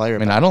from this player. I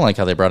mean, I don't like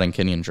how they brought in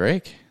Kenyon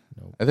Drake.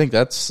 I think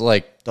that's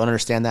like don't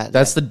understand that.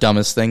 that's the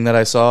dumbest thing that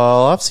I saw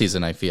all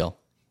offseason, I feel.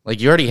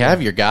 Like, you already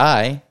have your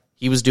guy.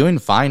 He was doing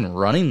fine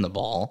running the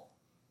ball.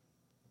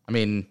 I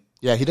mean,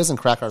 yeah, he doesn't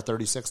crack our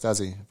 36, does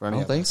he? For any I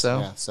don't of think us? so.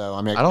 Yeah, so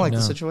I mean, I don't like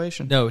the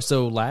situation. No,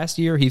 so last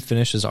year he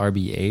finished as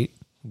RB8,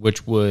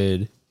 which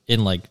would,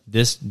 in like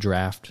this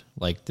draft,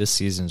 like this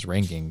season's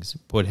rankings,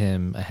 put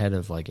him ahead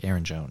of like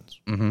Aaron Jones.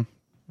 Mm-hmm.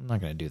 I'm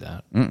not going to do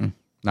that.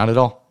 Not at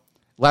all.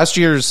 Last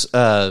year's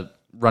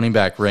running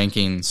back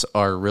rankings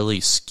are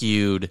really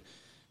skewed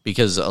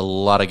because a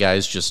lot of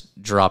guys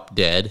just dropped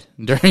dead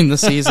during the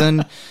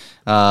season.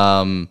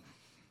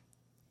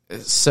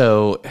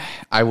 So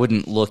I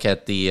wouldn't look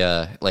at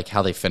the like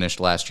how they finished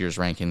last year's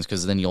rankings,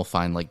 because then you'll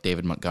find like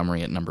David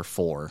Montgomery at number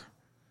 4,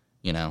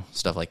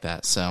 stuff like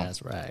that. So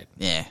That's right.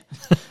 yeah.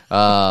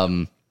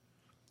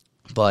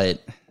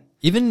 But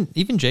Even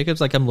Jacobs,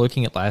 like I'm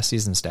looking at last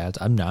season's stats,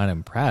 I'm not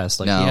impressed.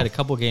 Like No. he had a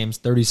couple games,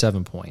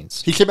 37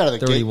 points. he came out of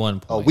the 31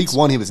 gate. points. Week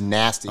 1 he was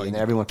nasty, and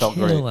everyone felt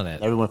great. killing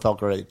it. Everyone felt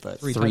great,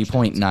 but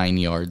 3.9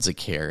 yards a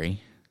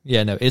carry.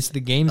 Yeah, no, it's the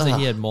games that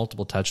he had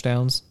multiple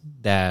touchdowns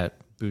that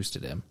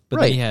boosted him. But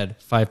Right. then he had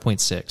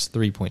 5.6,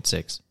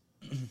 3.6,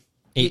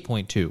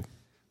 8.2.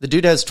 The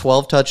dude has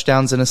 12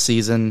 touchdowns in a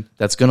season.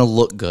 That's going to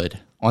look good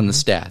on the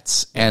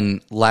stats.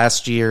 And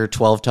last year,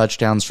 12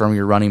 touchdowns from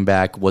your running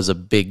back was a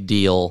big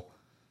deal.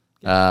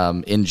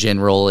 In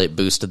general, it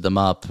boosted them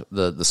up,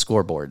 the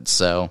scoreboard.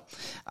 So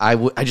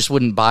I just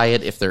wouldn't buy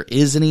it if there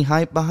is any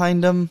hype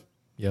behind him.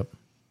 Yep.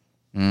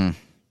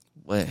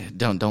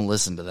 Don't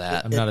listen to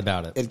that. I'm not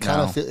about it. it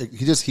kind of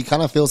he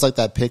kind of feels like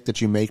that pick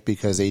that you make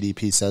because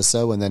ADP says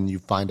so, and then you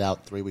find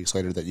out 3 weeks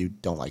later that you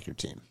don't like your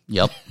team.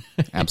 Yep,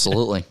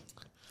 absolutely.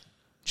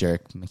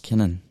 Jarek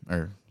McKinnon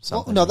or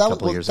something. No, a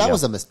couple that years ago.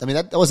 was a mistake. I mean,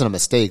 that wasn't a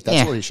mistake.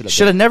 That's where he should have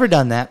should have never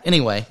done that.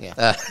 Anyway, been.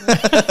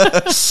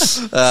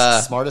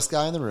 Smartest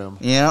guy in the room.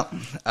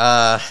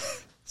 yeah.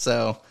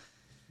 So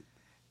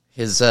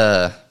his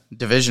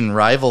division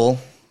rival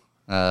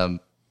from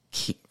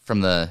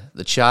the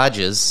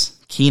Chargers,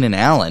 Keenan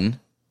Allen,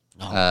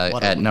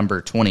 at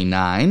number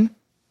 29.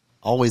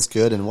 Always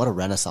good, and what a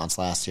renaissance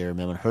last year,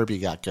 man, when Herbie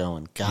got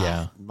going. God,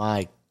 Yeah.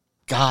 my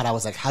God, I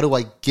was like, how do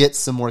I get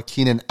some more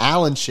Keenan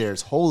Allen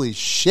shares? Holy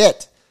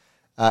shit.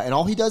 And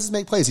all he does is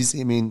make plays. He's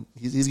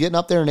getting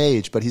up there in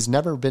age, but he's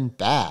never been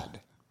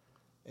bad.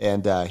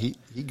 And he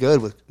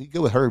good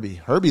with Herbie.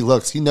 Herbie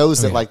he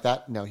knows that like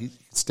that. He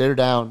stare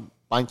down,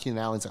 find Keenan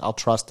Allen. He's like, I'll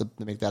trust to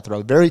make that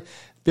throw. Very,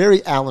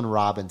 very Allen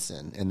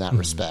Robinson in that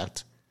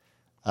respect.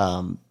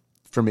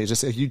 For me,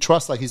 just you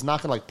trust like he's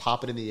not gonna like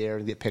pop it in the air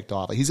and get picked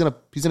off. Like he's gonna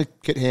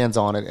get hands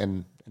on it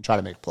and try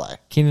to make a play.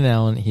 Keenan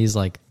Allen, he's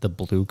like the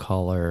blue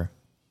collar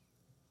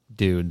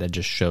dude that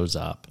just shows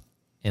up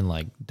and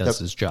like does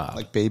his job.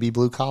 Like baby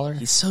blue collar.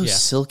 He's so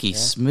silky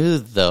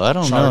smooth, though. I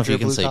don't know if Charger you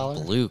can blue say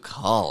collar? blue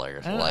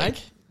collar.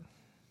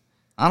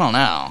 I don't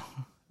know.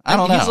 I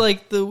don't know. He's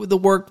like the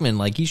workman.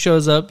 Like he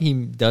shows up, he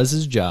does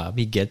his job,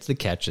 he gets the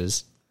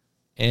catches,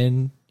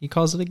 and he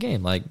calls it a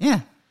game. Like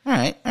Yeah. All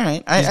right.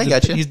 I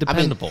got you. He's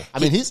dependable. I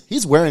mean,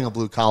 he's wearing a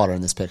blue collar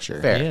in this picture.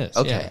 Fair. He is,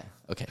 Okay. yeah.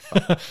 Okay.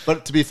 Fine.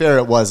 But to be fair,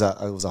 it was a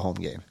home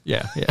game.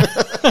 yeah.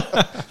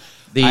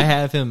 The- I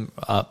have him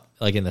up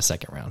like in the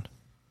second round,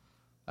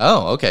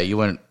 Oh, okay. You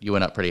went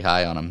up pretty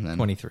high on him then.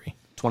 23.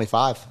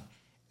 25.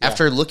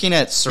 After looking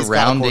at He's got a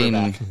surrounding,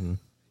 quarterback.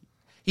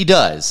 he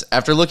does.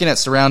 After looking at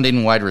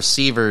surrounding wide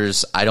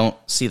receivers, I don't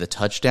see the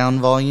touchdown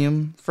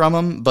volume from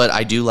him, but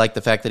I do like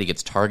the fact that he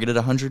gets targeted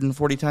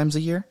 140 times a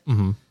year.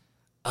 Mm-hmm.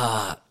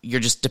 You're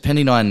just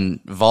depending on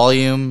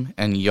volume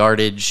and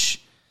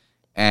yardage,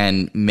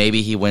 and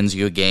maybe he wins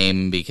you a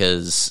game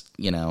because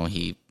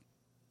he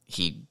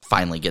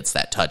finally gets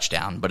that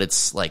touchdown. But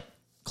it's like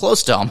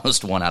close to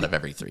almost 1 out of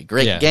every 3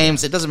 great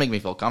games. It doesn't make me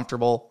feel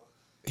comfortable.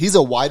 He's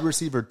a wide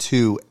receiver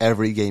 2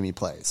 every game he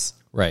plays.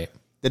 Right.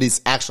 That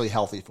he's actually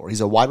healthy for.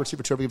 He's a wide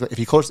receiver 2 every game. If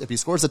he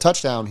scores a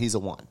touchdown, he's a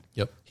 1.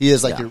 Yep. He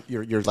is like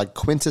your like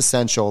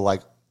quintessential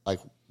like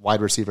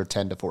wide receiver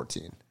 10 to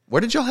 14.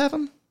 Where did y'all have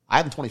him? I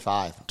have him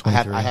 25. I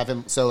have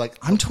him so like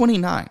I'm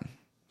 29.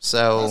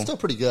 So that's still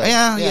pretty good.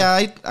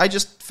 Yeah. I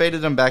just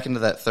faded him back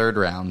into that 3rd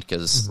round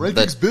because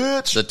Rankings,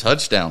 bitch. the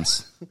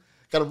touchdowns.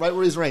 Got him right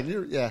where he's ranked.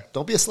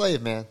 Don't be a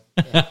slave, man.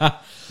 Yeah.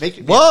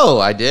 Whoa,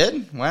 I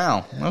did?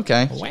 Wow.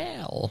 Okay.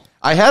 Well,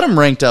 I had him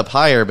ranked up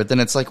higher, but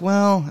then it's like,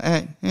 well,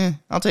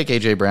 I'll take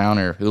A.J. Brown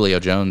or Julio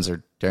Jones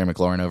or Terry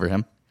McLaurin over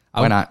him.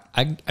 Why not?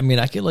 I mean,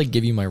 I could like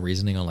give you my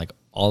reasoning on like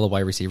all the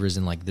wide receivers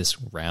in like this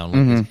round,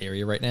 like this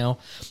area right now.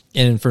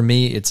 And for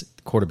me, it's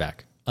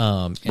quarterback.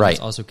 And Right.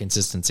 it's also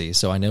consistency.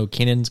 So I know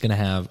Keenan's going to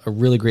have a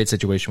really great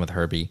situation with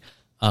Herbie.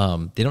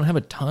 They don't have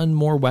a ton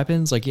more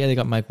weapons. Like, they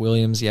got Mike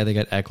Williams. Yeah, they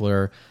got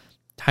Eckler.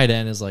 Tight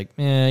end is like,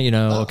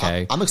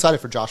 okay. I'm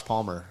excited for Josh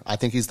Palmer. I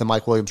think he's the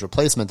Mike Williams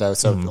replacement though,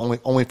 so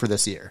only for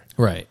this year.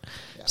 Right.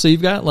 So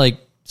you've got like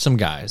some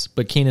guys,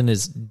 but Keenan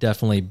is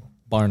definitely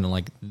barring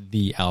like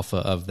the alpha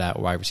of that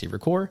wide receiver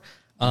core.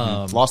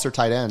 Lost their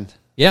tight end.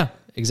 Yeah,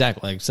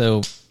 exactly. Like,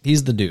 so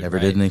he's the dude. Never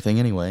right? did anything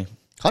anyway.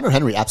 Hunter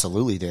Henry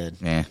absolutely did.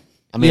 Yeah.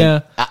 I mean,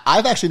 Yeah.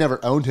 I've actually never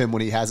owned him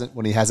when he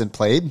hasn't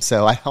played,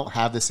 so I don't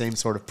have the same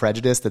sort of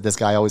prejudice that this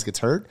guy always gets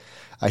hurt.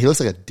 He looks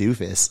like a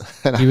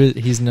doofus.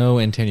 He's no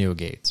Antonio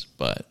Gates,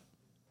 but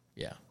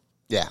yeah.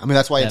 Yeah, I mean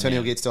that's why That Antonio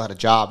man. Gates still had a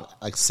job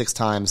like 6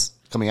 times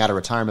coming out of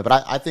retirement.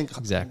 But I think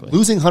Exactly.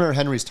 losing Hunter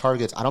Henry's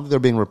targets, I don't think they're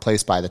being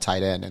replaced by the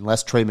tight end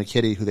unless Trey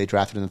McKitty, who they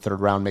drafted in the 3rd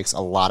round, makes a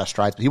lot of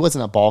strides. But he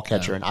wasn't a ball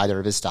catcher in either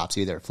of his stops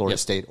either, Florida Yep.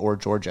 State or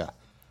Georgia.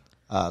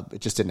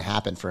 It just didn't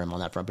happen for him on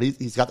that front. But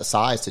he's got the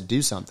size to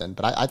do something.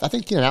 But I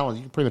think Keenan Allen,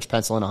 you can pretty much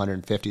pencil in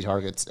 150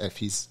 targets if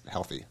he's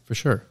healthy. For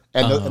sure.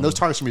 And those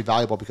targets can be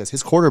valuable because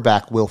his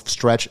quarterback will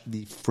stretch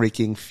the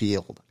freaking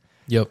field.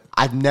 Yep.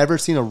 I've never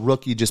seen a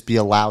rookie just be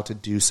allowed to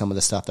do some of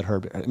the stuff that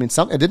Herbert. I mean,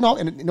 it didn't all.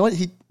 And you know what?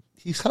 He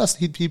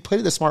played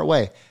it the smart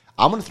way.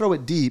 I'm going to throw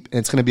it deep, and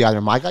it's going to be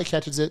either my guy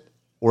catches it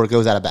or it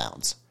goes out of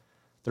bounds.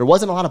 There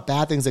wasn't a lot of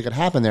bad things that could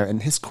happen there,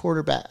 and his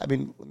quarterback. I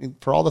mean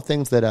for all the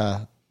things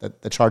that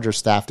the Chargers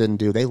staff didn't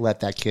do, they let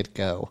that kid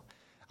go.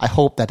 I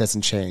hope that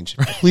doesn't change.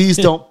 Please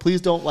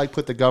don't like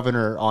put the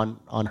governor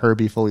on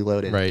Herbie fully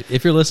loaded. Right.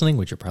 If you're listening,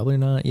 which you're probably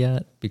not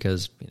yet,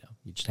 because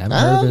you just haven't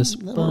heard this,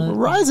 but We're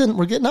rising.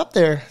 We're getting up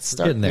there.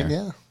 getting there.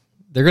 Yeah.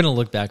 they're going to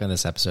look back on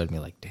this episode and be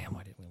like, damn,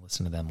 why didn't we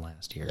listen to them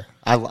last year?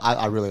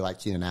 I really like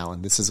Keenan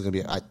Allen. This is going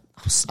to be.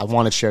 I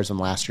wanted shares of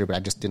him last year, but I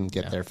just didn't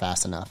get there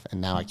fast enough,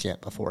 and now I can't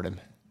afford him.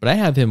 But I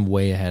have him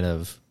way ahead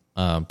of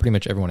pretty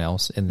much everyone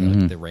else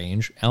in the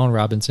range. Allen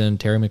Robinson,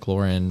 Terry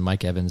McLaurin,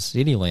 Mike Evans,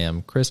 CeeDee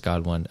Lamb, Chris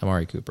Godwin,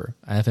 Amari Cooper.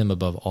 I have him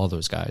above all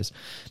those guys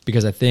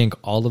because I think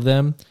all of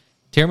them,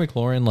 Terry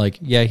McLaurin, like,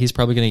 yeah, he's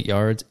probably going to get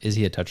yards. Is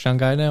he a touchdown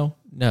guy now?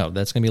 No,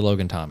 that's going to be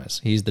Logan Thomas.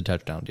 He's the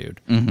touchdown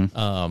dude.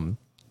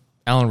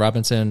 Allen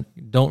Robinson,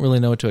 don't really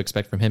know what to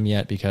expect from him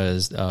yet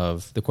because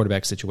of the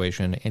quarterback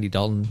situation. Andy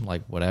Dalton,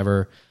 like,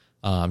 whatever.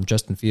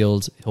 Justin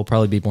Fields, he'll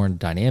probably be more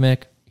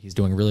dynamic. He's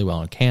doing really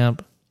well in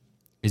camp.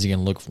 Is he going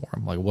to look for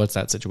him? Like, what's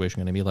that situation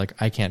going to be like?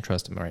 I can't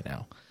trust him right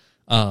now.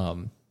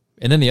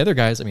 And then the other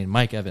guys, I mean,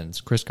 Mike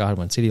Evans, Chris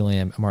Godwin, CeeDee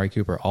Lamb, Amari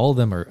Cooper, all of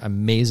them are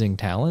amazing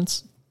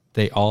talents.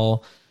 They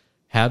all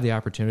have the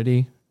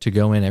opportunity to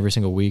go in every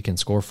single week and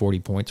score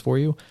 40 points for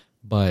you,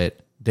 but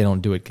they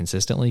don't do it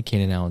consistently.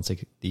 Keenan Allen's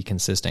like the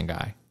consistent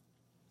guy.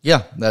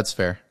 Yeah, that's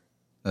fair.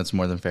 That's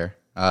more than fair.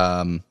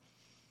 Yeah,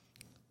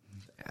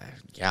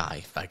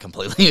 I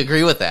completely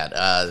agree with that.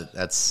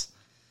 That's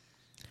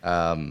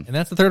And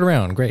that's the third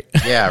round. Great.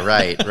 yeah,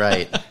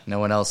 right. No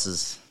one else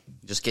is.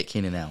 Just get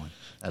Keenan Allen.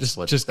 That's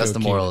that's go the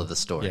moral Keenan. of the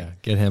story. Yeah,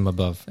 get him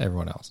above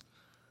everyone else.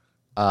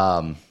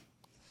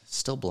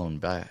 Still blown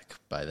back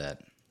by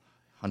that.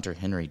 Hunter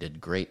Henry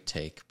did great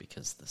take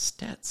because the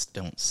stats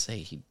don't say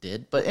he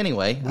did. But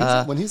anyway,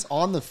 When he's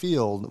on the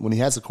field, when he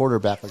has a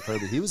quarterback like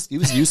Herbie, he was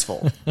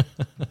useful.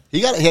 he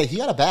got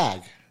a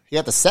bag. He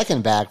got the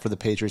second bag for the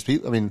Patriots.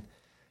 I mean,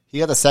 he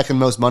got the second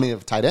most money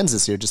of tight ends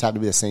this year. It just happened to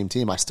be the same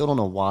team. I still don't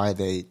know why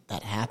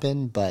that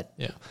happened, but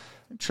Yeah.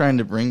 trying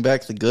to bring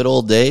back the good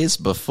old days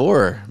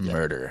before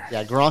murder.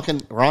 yeah, Gronk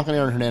and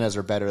Aaron Hernandez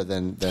are better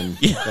than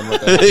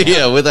what they.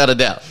 Yeah, without a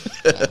doubt.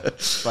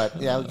 But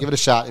yeah, give it a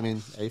shot. I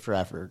mean, A for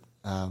effort.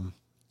 All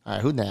right,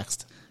 who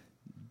next?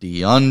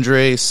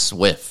 DeAndre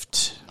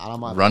Swift, Not on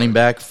my running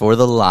back for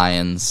the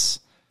Lions,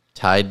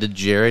 tied to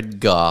Jared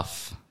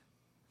Goff.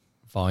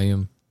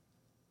 Volume.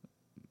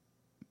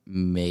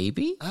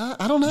 Maybe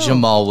I don't know.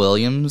 Jamal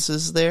Williams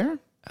is there.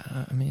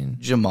 I mean,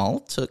 Jamal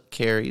took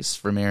carries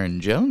from Aaron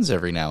Jones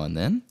every now and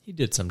then. he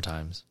did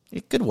sometimes.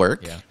 It could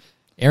work. Yeah.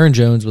 Aaron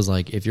Jones was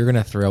like, if you're going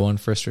to throw on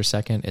first or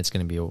second, it's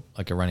going to be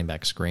like a running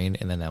back screen,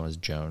 and then that was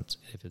Jones.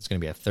 If it's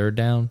going to be a third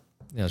down,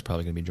 it's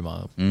probably going to be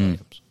Jamal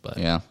Williams. But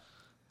Yeah.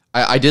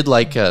 I did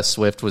like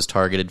Swift was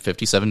targeted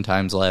 57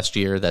 times last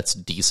year. That's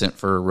decent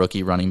for a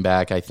rookie running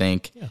back, I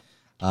think.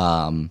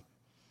 Yeah.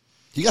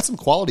 He got some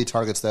quality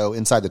targets though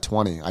inside the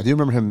 20. I do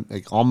remember him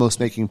like almost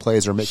making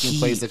plays or making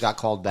plays that got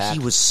called back. He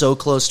was so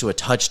close to a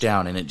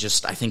touchdown, and it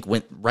just, I think,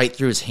 went right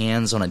through his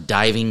hands on a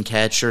diving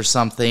catch or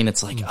something.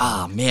 It's like,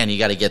 man, you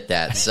got to get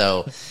that.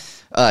 So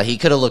he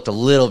could have looked a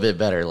little bit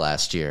better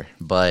last year.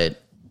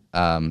 But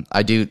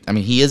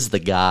he is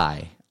the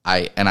guy.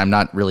 I'm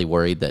not really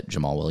worried that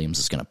Jamal Williams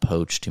is going to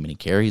poach too many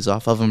carries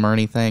off of him or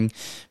anything,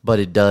 but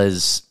it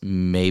does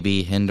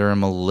maybe hinder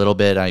him a little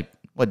bit.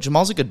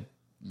 Jamal's a good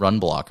run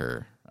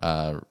blocker,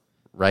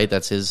 right?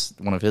 That's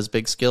one of his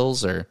big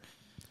skills, or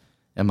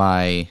am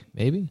I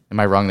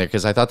wrong there?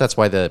 Because I thought that's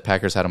why the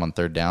Packers had him on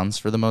third downs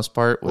for the most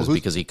part, was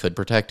because he could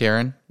protect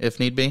Aaron if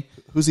need be.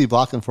 Who's he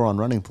blocking for on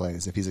running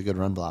plays if he's a good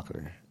run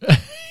blocker?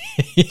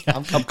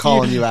 I'm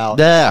calling you out.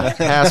 Yeah,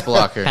 pass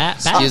blocker.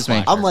 Excuse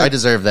me. I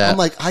deserve that. I'm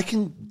like, I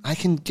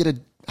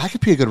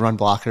could be a good run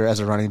blocker as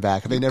a running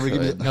back. They never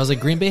give me. I was like,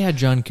 Green Bay had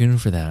John Kuhn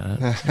for that.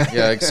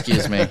 Yeah,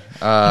 excuse me.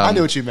 I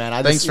knew what you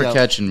meant. Thanks for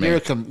catching me. You're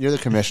the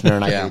commissioner,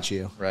 and I Yeah, hate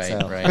you. Right,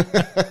 So.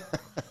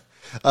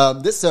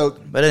 right. This so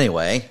But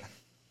anyway,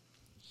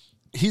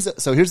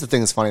 So here's the thing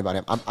that's funny about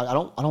him. I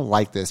don't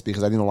like this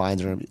because I think the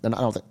Lions are going to be.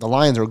 I don't think the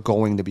Lions are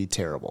going to be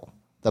terrible.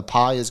 The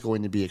pie is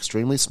going to be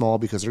extremely small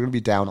because they're going to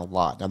be down a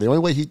lot. Now the only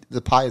way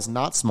the pie is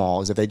not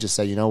small is if they just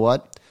say, you know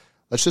what,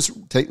 let's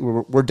just take.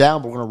 We're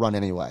down, but we're going to run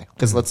anyway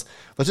because let's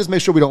just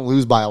make sure we don't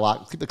lose by a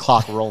lot. Keep the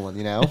clock rolling.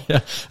 You know.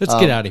 Yeah, let's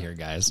get out of here,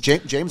 guys.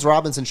 James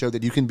Robinson showed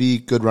that you can be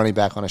good running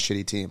back on a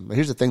shitty team. But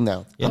here's the thing,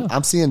 though. Yeah.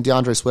 I'm seeing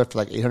DeAndre Swift for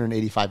like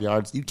 885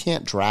 yards. You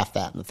can't draft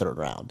that in the third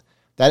round.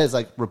 That is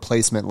like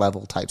replacement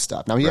level type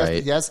stuff. Now he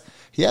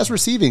has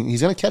receiving.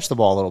 He's going to catch the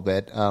ball a little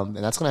bit, and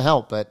that's going to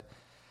help. But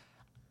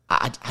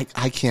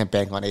I can't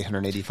bank on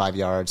 885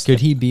 yards. Could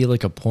he be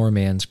like a poor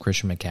man's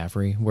Christian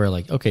McCaffrey, where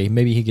like, okay,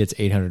 maybe he gets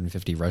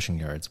 850 rushing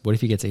yards. What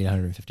if he gets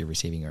 850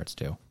 receiving yards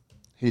too?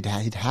 He'd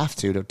have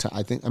to.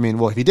 I think. I mean,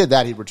 well, if he did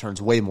that, he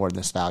returns way more than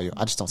this value.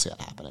 I just don't see that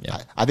happening.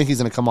 Yeah. I think he's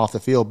going to come off the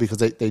field because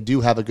they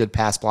do have a good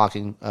pass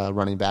blocking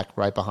running back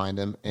right behind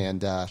him,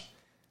 and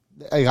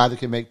a guy that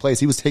can make plays.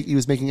 He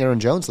was making Aaron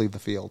Jones leave the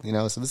field. You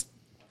know, so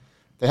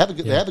they have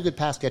a good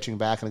pass catching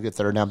back and a good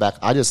third down back.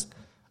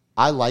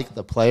 I like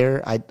the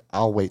player.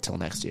 I'll wait till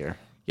next year.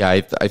 Yeah,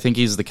 I think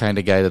he's the kind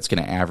of guy that's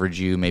going to average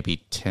you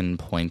maybe 10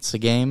 points a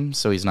game.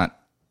 So he's not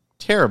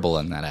terrible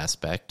in that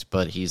aspect,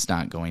 but he's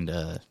not going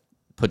to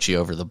put you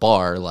over the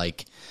bar.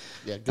 Like,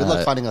 yeah, good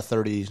luck finding a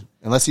 30,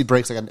 unless he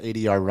breaks like an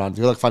 80-yard run.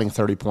 Good luck finding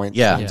 30-point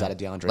games out of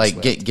DeAndre like,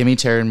 Swift. Give me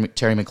Terry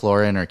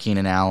McLaurin or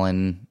Keenan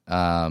Allen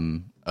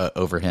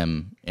over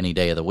him any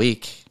day of the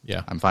week.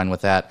 Yeah. I'm fine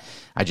with that.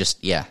 It's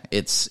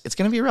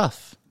going to be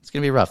rough. It's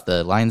going to be rough.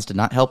 The Lions did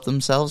not help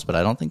themselves, but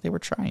I don't think they were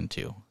trying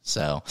to.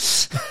 So,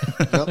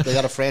 nope, they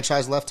got a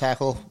franchise left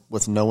tackle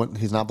with no one.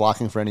 He's not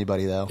blocking for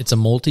anybody though. It's a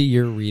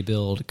multi-year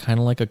rebuild, kind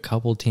of like a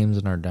couple teams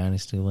in our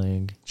dynasty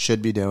league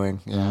Should be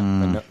doing.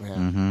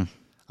 Yeah.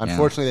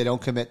 Unfortunately, they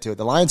don't commit to it.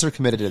 The Lions are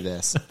committed to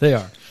this. They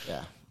are.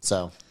 Yeah.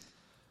 So,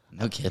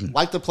 no kidding.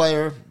 like the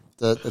player,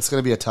 it's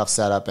going to be a tough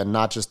setup, and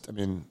not just. I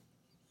mean,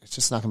 it's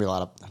just not going to be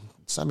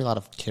a lot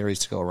of carries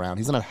to go around.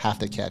 He's going to have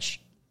to catch.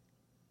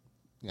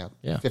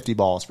 50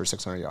 balls for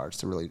 600 yards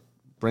to really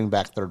bring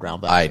back third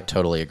round value. I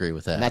totally agree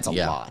with that. And that's a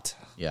lot.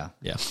 Yeah.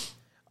 Yeah.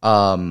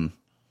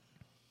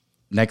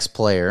 Next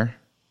player,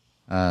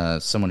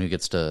 someone who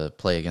gets to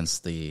play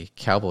against the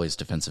Cowboys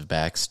defensive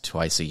backs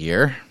twice a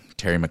year,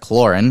 Terry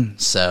McLaurin.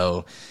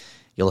 So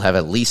you'll have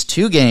at least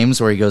 2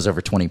 games where he goes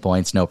over 20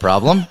 points, no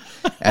problem.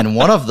 And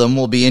one of them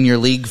will be in your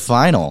league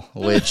final,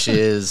 your league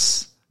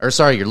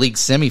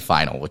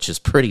semifinal, which is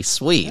pretty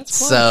sweet.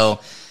 So,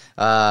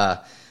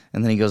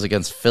 and then he goes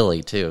against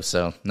Philly too.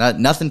 So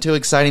nothing too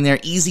exciting there.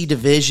 Easy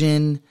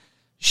division.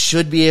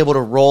 Should be able to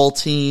roll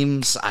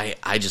teams. I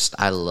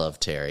love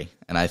Terry,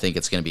 and I think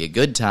it's going to be a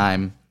good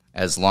time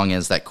as long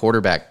as that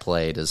quarterback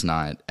play does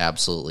not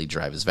absolutely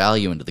drive his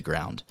value into the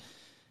ground.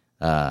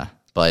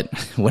 But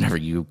whenever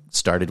you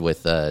started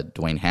with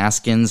Dwayne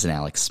Haskins and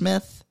Alex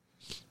Smith,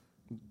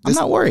 I'm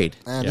not worried.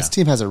 This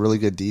team has a really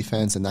good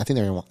defense, and I think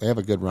they have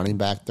a good running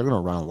back. They're going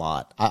to run a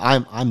lot.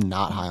 I'm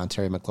not high on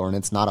Terry McLaurin.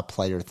 It's not a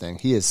player thing.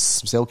 He is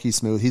silky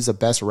smooth. He's the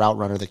best route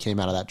runner that came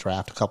out of that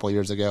draft a couple of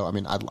years ago. I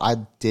mean, I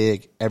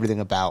dig everything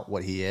about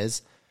what he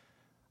is.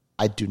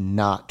 I do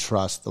not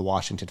trust the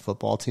Washington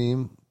football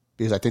team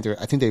because I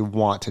think they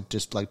want to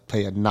just like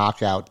play a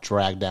knockout,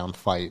 drag down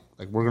fight.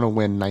 Like we're going to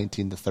win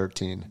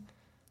 19-13.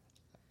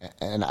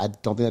 And I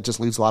don't think that just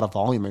leaves a lot of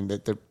volume. And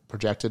they're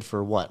projected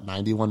for,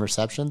 91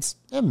 receptions?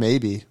 Yeah,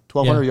 maybe.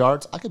 1,200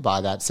 yards? I could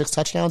buy that. 6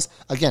 touchdowns?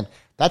 Again,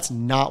 that's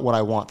not what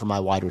I want for my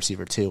wide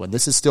receiver 2. And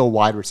this is still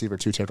wide receiver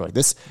 2 territory.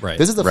 This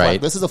is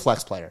a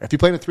flex player. If you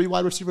play in a 3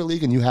 wide receiver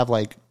league and you have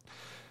like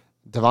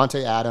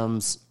Devontae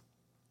Adams,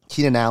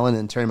 Keenan Allen,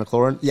 and Terry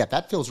McLaurin, yeah,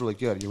 that feels really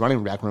good. Your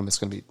running back room is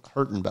going to be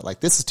hurting, but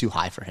like this is too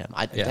high for him.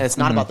 And it's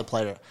not about the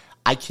player.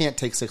 I can't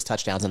take 6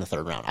 touchdowns in the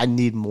third round. I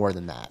need more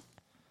than that.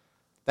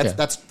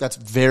 That's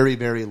very,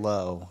 very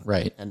low.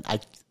 Right. And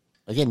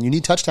you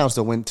need touchdowns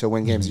to win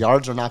games.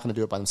 Yards are not going to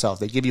do it by themselves.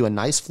 They give you a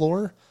nice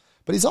floor,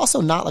 but he's also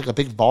not like a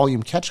big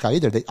volume catch guy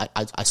either.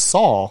 I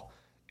saw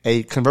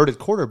a converted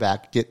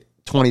quarterback get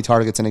 20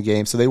 targets in a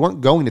game, so they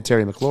weren't going to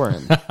Terry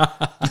McLaurin.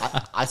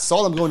 I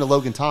saw them going to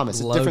Logan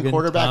Thomas. A different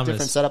quarterback,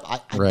 different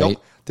setup.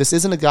 This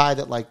isn't a guy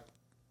that like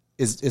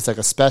is like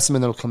a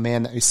specimen that will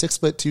command. He's 6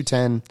 foot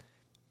 210.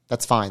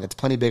 That's fine. That's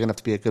plenty big enough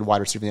to be a good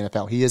wide receiver in the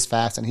NFL. He is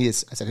fast, and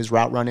his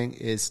route running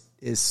is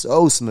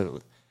so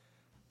smooth.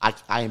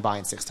 I am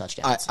buying 6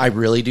 touchdowns. I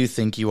really do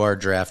think you are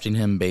drafting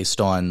him based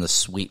on the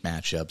sweet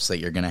matchups that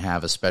you're going to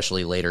have,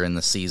 especially later in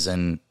the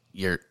season.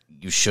 You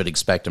should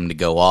expect him to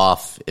go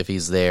off if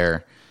he's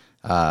there.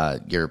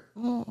 You're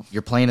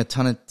playing a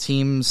ton of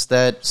teams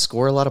that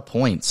score a lot of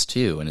points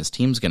too, and his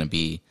team's going to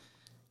be,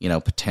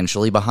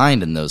 potentially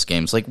behind in those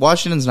games. Like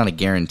Washington's not a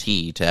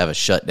guarantee to have a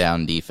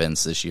shutdown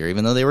defense this year,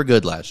 even though they were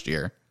good last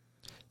year.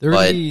 They're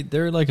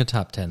like a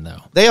top 10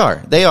 though. They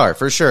are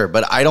for sure.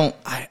 But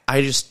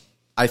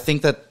I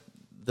think that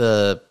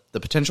the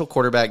potential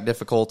quarterback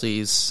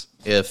difficulties,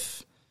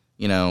 if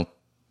I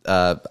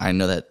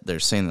know that they're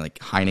saying like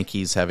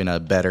Heineke's having a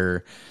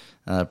better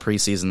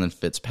preseason than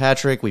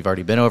Fitzpatrick. We've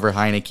already been over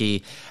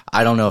Heineke.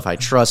 I don't know if I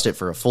trust it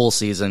for a full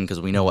season because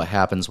we know what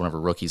happens whenever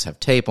rookies have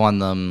tape on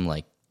them,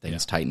 like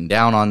things tighten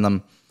down on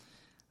them.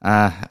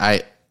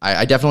 I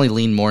definitely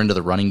lean more into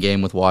the running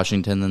game with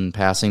Washington than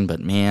passing, but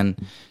man,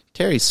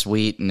 Terry's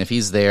sweet, and if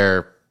he's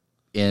there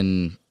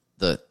in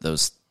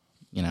those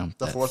The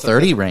that fourth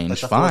 30 or fifth, range, like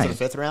the fine. fourth or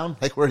fifth round,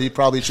 like where he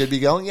probably should be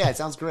going. Yeah, it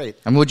sounds great.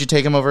 I mean, would you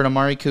take him over to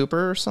Amari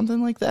Cooper or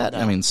something like that?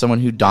 I mean, someone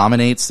who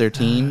dominates their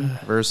team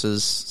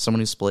versus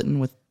someone who's splitting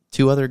with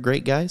two other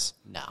great guys?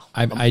 No,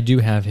 I do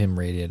have him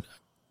rated.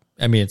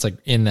 I mean, it's like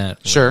in that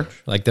range. Sure.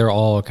 Like they're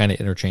all kind of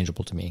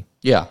interchangeable to me.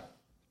 Yeah.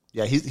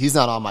 yeah, he's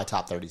not on my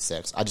top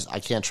 36. I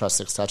can't trust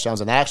 6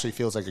 touchdowns, and that actually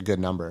feels like a good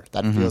number.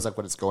 That feels like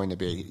what it's going to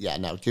be. Yeah,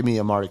 no, give me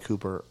Amari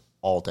Cooper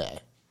all day.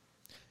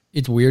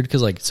 It's weird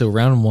because so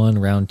round 1,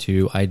 round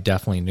 2, I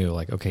definitely knew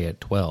like, okay, at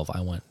 12,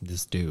 I want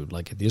this dude.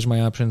 Like these are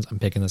my options. I'm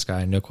picking this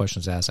guy. No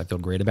questions asked. I feel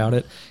great about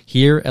it.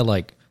 Here at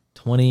like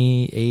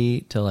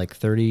 28 to like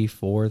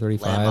 34,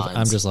 35, Landmines.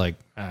 I'm just like,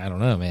 I don't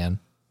know, man.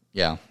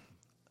 Yeah.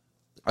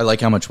 I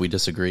like how much we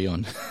disagree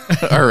on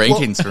our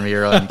rankings from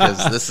here on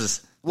because this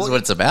is what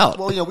it's about.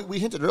 Well, we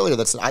hinted earlier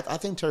that I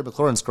think Terry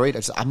McLaurin's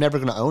great. I'm never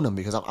going to own him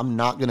because I'm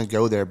not going to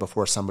go there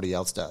before somebody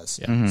else does.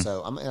 Yeah.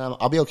 So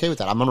I'll be okay with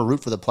that. I'm going to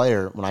root for the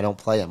player when I don't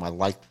play him. I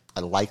like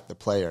the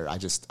player. I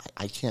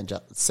can't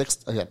just 6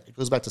 again. It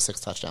goes back to 6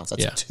 touchdowns.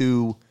 That's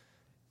too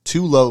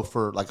low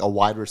for like a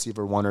wide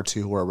receiver 1 or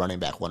 2 or a running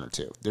back 1 or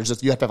 2.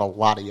 You have to have a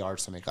lot of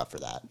yards to make up for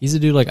that. He's a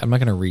dude like I'm not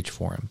going to reach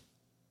for him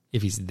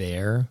if he's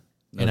there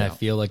I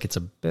feel like it's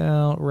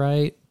about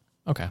right.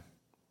 Okay.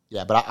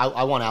 Yeah, but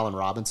I want Allen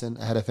Robinson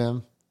ahead of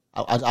him.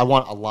 I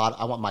want a lot.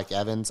 I want Mike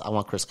Evans. I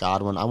want Chris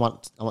Godwin. I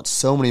want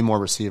so many more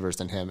receivers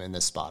than him in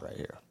this spot right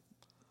here.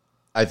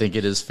 I think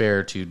it is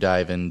fair to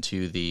dive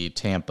into the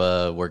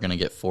Tampa, we're going to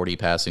get 40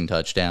 passing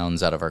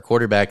touchdowns out of our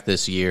quarterback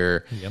this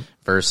year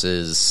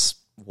versus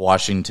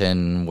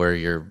Washington, where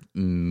you're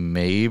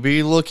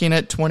maybe looking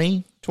at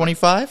 20,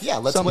 25? Yeah,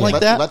 let's something win,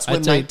 like that. Let's win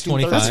I'd say 19-13.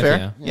 25, That's fair.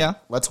 yeah. Yeah.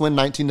 Let's win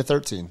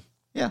 19-13.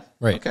 Yeah.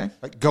 Right. Okay.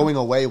 Like going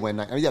away when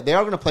they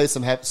are going to play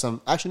some.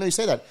 Actually, no, you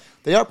say that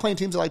they are playing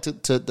teams that like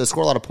to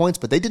score a lot of points,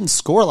 but they didn't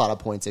score a lot of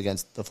points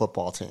against the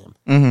football team.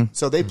 Mm-hmm.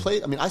 So they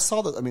played. I mean,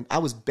 I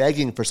was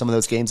begging for some of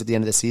those games at the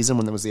end of the season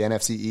when there was the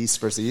NFC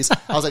East versus the East.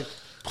 I was like,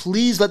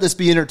 please let this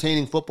be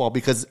entertaining football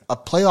because a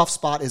playoff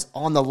spot is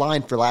on the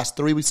line for the last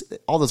 3 weeks.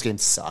 All those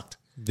games sucked.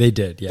 They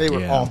did. Yeah. They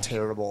were all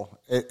terrible.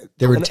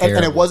 They were and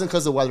terrible. it wasn't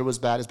because the weather was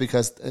bad. It's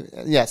because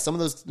some of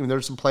those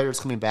there's some players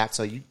coming back.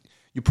 So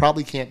you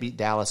probably can't beat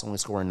Dallas only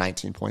scoring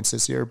 19 points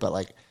this year, but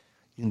like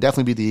you can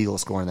definitely beat the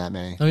Eagles scoring that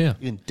many. Oh, yeah.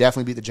 You can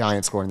definitely beat the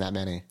Giants scoring that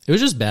many. It was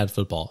just bad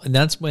football. And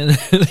that's when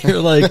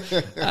you're like,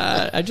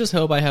 I just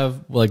hope I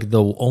have like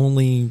the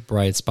only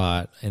bright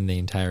spot in the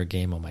entire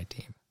game on my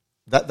team.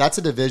 That's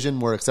a division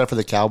where, except for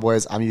the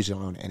Cowboys, I'm usually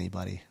don't own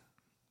anybody.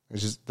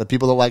 It's just the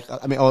people that like,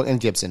 and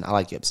Gibson. I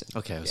like Gibson.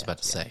 Okay, I was about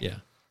to say. Yeah.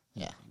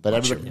 Yeah. But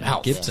everybody,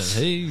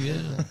 Gibson. Hey,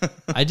 yeah.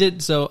 I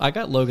did. So I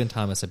got Logan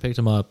Thomas. I picked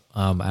him up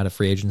out of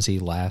free agency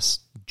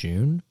last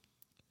June,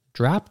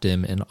 dropped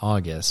him in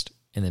August,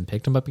 and then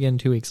picked him up again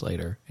 2 weeks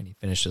later, and he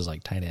finished as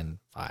like tight end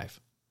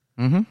 5.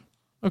 Mm-hmm.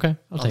 Okay,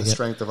 I'll take the it.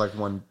 strength of like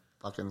one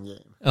fucking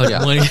game. Oh,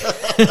 yeah.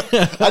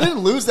 I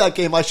didn't lose that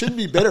game. I shouldn't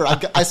be bitter.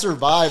 I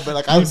survived, but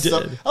like I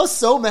was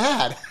so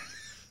mad.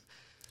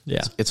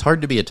 Yeah. It's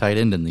hard to be a tight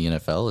end in the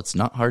NFL. It's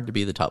not hard to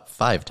be the top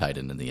 5 tight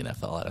end in the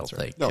NFL, I don't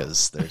think,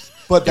 because there's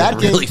But that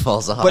it really game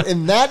falls off. But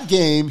in that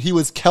game, he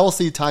was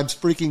Kelsey times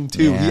freaking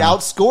 2. He Yeah.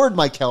 outscored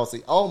my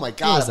Kelsey. Oh my What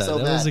god, was I'm that? so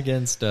That mad. was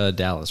against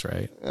Dallas,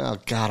 right? Oh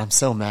god, I'm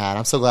so mad.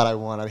 I'm so glad I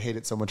won. I hate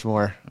it so much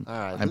more. All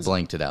right, I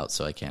blanked it out,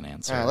 so I can't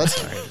answer. all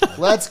right,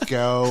 let's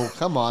go.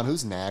 Come on,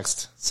 who's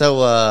next?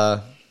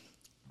 So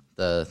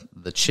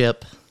the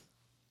chip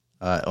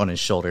on his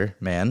shoulder,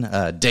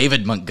 man,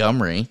 David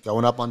Montgomery.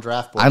 Going up on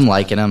draft boards. I'm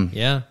liking him.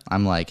 Yeah.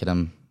 I'm liking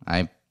him.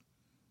 I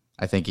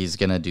think he's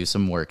gonna do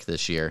some work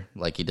this year,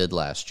 like he did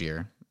last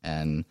year,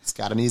 and He's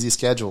got an easy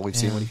schedule. We've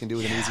seen what he can do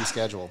with an easy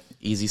schedule.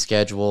 easy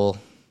schedule.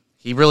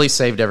 He really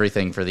saved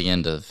everything for the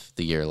end of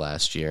the year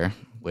last year,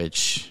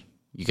 which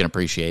you can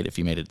appreciate if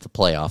you made it to the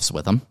playoffs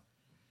with him.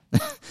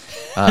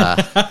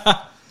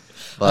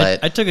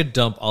 But I took a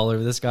dump all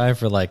over this guy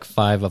for like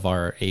 5 of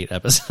our 8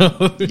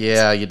 episodes.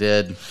 yeah, you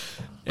did.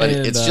 But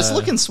And, it's just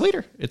looking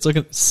sweeter. It's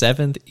looking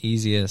 7th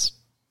easiest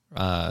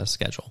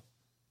schedule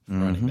for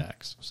running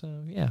backs. So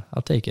yeah,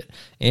 I'll take it.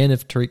 And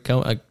if Tariq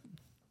Cohen,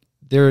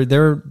 they're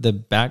the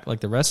back,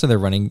 like the rest of their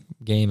running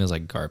game is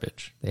like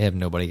garbage. They have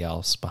nobody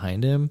else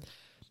behind him.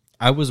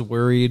 I was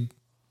worried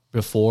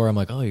before. I'm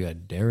like, oh, you got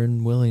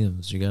Darren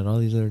Williams, you got all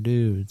these other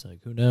dudes.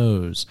 Like, who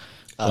knows?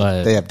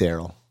 But They have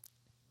Daryl.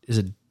 is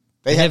it?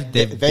 They have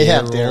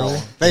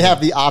Daryl. They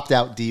have the opt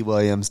out D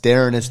Williams.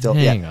 Darren is still.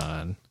 Hang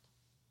on,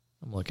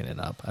 I'm looking it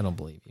up. I don't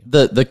believe you.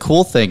 The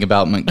cool thing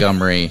about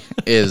Montgomery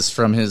is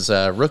from his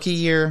rookie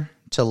year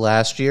to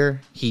last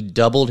year, he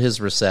doubled his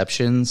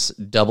receptions,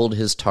 doubled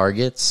his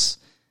targets.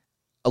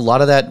 A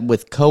lot of that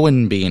with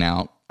Cohen being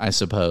out. I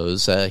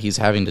suppose. He's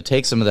having to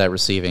take some of that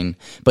receiving,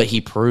 but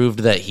he proved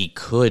that he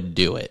could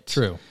do it.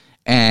 True.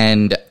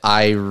 And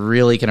I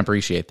really can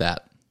appreciate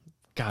that.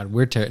 God,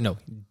 we're no.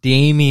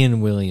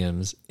 Damian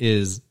Williams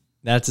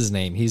that's his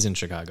name. He's in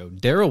Chicago.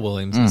 Darrell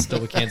Williams is still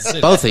with Kansas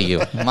City. Both of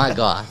you. My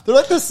God. They're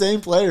like the same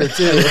player,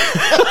 too.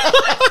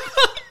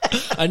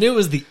 I knew it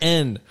was the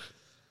end.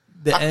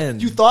 The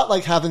end. You thought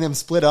like having them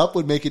split up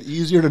would make it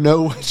easier to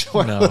know which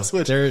one was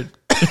which. They're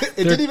It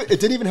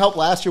didn't even help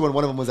last year when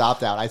one of them was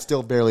opt out. I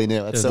still barely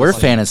knew. It's so We're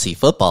funny. fantasy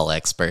football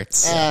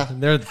experts.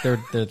 they're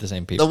the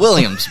same The people.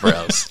 Williams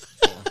bros.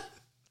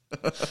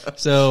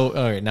 So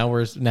all right, now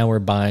we're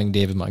buying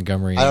David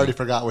Montgomery. I already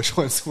forgot which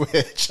one's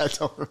which. I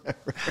don't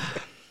remember.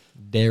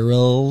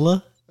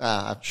 Darrell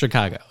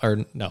Chicago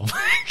or no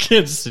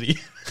Kansas City.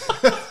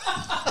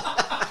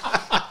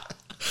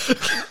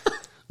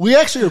 We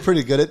actually are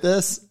pretty good at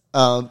this.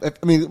 I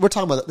mean, we're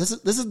talking about this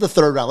is the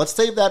third round. Let's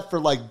save that for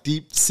like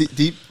deep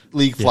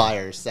league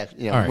flyers.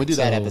 You know, All right, we do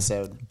that so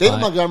episode. David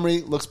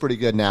Montgomery looks pretty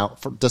good now,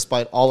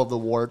 despite all of the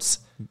warts.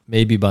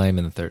 Maybe buy him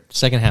in the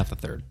second half of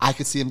third. I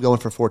could see him going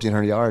for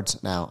 1,400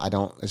 yards now.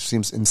 It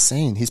seems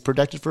insane. He's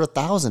projected for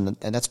 1,000,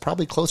 and that's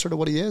probably closer to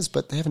what he is.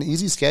 But they have an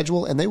easy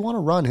schedule, and they want to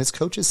run. His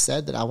coaches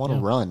said that I want to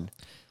run.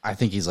 I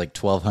think he's like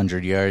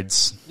 1,200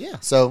 yards Yeah.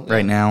 So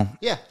right now.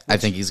 Yeah. I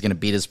think he's going to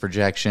beat his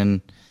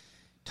projection.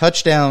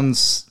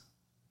 Touchdowns.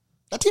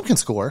 that team can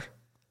score.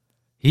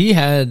 He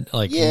had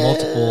like Yeah.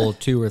 multiple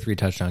 2 or 3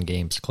 touchdown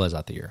games to close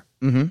out the year.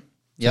 Mm-hmm.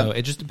 Yep. So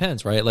it just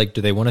depends, right? Like, do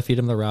they want to feed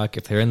him the rock?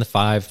 If they're in the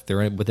 5,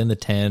 they're within the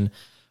 10.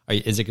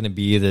 Is it going to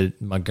be the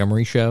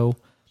Montgomery show,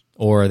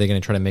 or are they going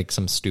to try to make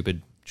some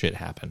stupid shit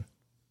happen?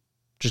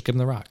 Just give him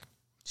the rock.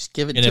 Just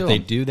give it And to if him. they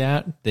do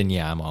that, then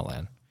yeah, I'm all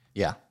in.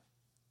 Yeah.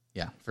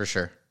 Yeah, for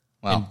sure.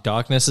 Well, And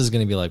Darkness is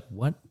going to be like,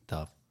 what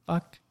the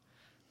fuck?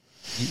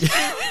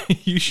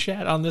 You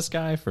shat on this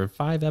guy for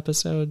 5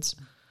 episodes?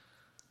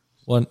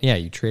 Well, yeah,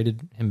 you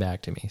traded him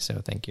back to me,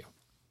 so thank you.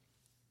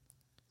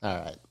 All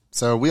right.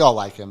 So we all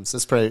like him. So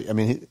it's pretty. I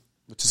mean,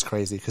 which is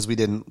crazy because we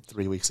didn't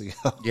 3 weeks ago.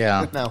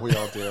 Yeah. Now we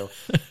all do.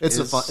 It's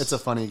a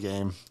funny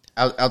game.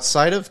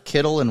 outside of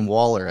Kittle and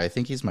Waller, I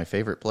think he's my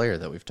favorite player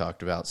that we've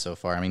talked about so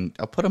far. I mean,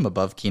 I'll put him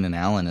above Keenan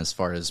Allen as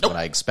far as what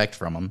I expect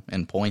from him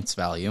in points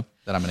value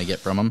that I'm going to get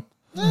from him.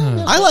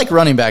 I like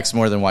running backs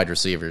more than wide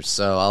receivers,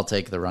 so I'll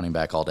take the running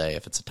back all day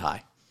if it's a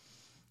tie.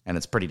 And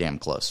it's pretty damn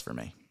close for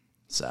me.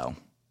 So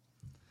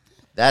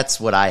that's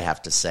what I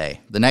have to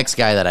say. The next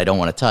guy that I don't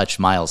want to touch,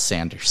 Miles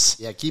Sanders.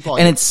 Yeah, keep on.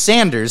 And it's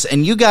Sanders,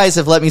 and you guys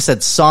have let me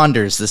said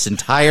Saunders this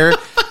entire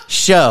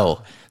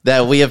show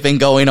that we have been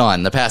going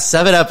on. The past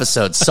 7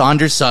 episodes,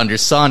 Saunders.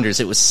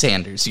 It was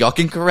Sanders. Y'all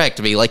can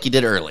correct me like you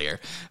did earlier.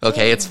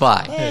 Okay, it's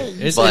fine.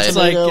 It's But-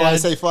 like I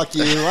say fuck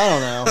you. I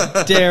don't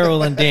know.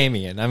 Darrell and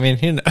Damian. I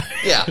mean,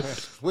 Yeah.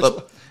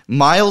 But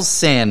Miles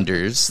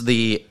Sanders,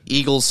 the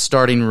Eagles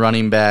starting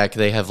running back,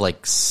 they have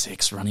like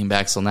 6 running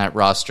backs on that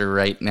roster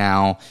right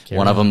now.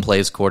 One of them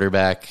plays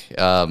quarterback.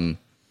 Yeah,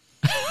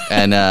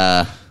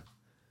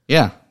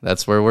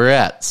 that's where we're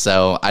at.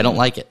 So I don't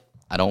like it.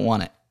 I don't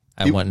want it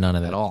I want none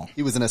of it at all.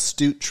 He was an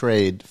astute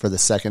trade for the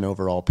 2nd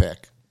overall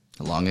pick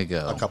Long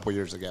ago. a couple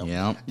years ago.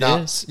 Yeah. Now,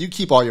 Yes. you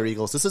keep all your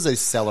Eagles. This is a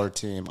seller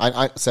team.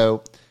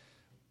 So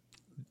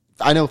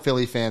I know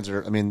Philly fans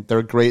are. I mean,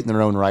 they're great in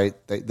their own right.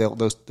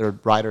 They're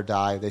ride or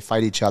die. They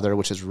fight each other,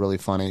 which is really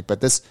funny. But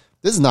this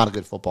is not a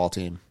good football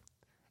team.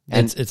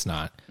 It's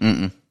not.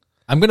 I'm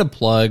going to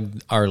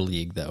plug our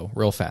league though,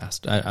 real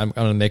fast. I'm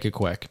going to make it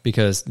quick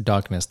because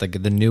Darkness, the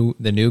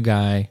new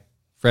guy,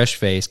 fresh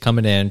face,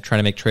 coming in, trying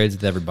to make trades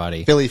with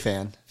everybody. Philly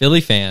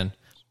fan.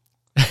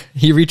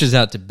 He reaches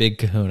out to Big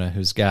Kahuna,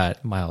 who's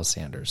got Miles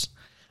Sanders.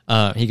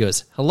 He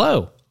goes,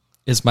 "Hello,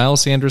 is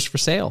Miles Sanders for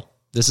sale?"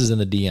 This is in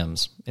the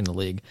DMs in the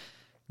league.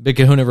 Big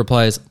Kahuna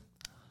replies,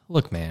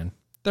 "Look, man,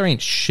 there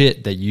ain't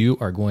shit that you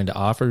are going to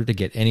offer to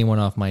get anyone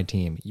off my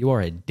team. You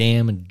are a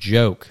damn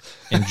joke,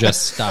 and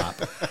just stop.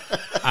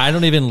 I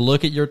don't even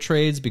look at your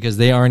trades because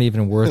they aren't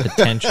even worth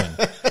attention."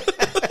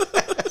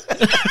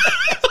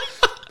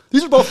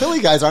 These are both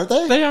Philly guys, aren't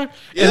they? They are.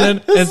 Yeah, and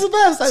this is the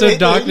best. I So hate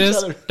each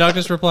other.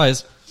 Darkness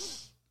replies,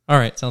 "All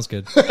right, sounds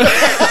good."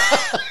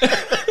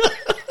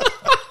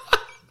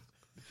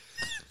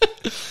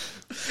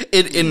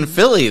 In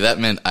Philly, that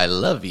meant I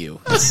love you.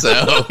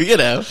 So,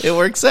 it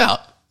works out.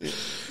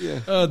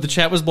 The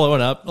chat was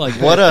blowing up like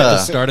What at the a-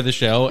 start of the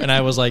show, and I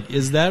was like,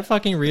 "Is that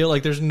fucking real?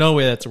 Like, there's no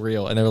way that's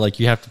real." And they were like,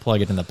 "You have to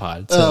plug it in the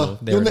pod." So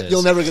there it is.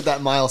 You'll never get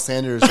that Miles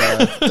Sanders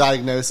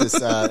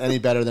diagnosis any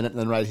better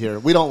than right here.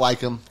 We don't like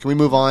him. Can we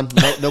move on?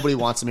 Nobody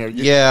wants him here.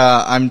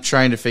 Yeah, I'm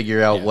trying to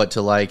figure out what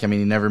to like. I mean,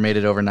 he never made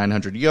it over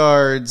 900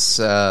 yards,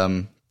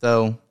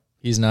 though.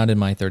 He's not in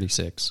my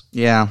 36.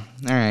 Yeah,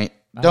 all right.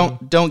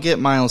 Don't get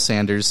Miles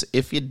Sanders.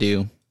 If you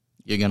do,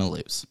 you're gonna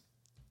lose.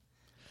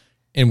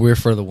 And we're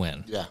for the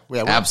win. Yeah,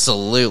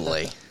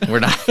 Absolutely, we're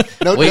not.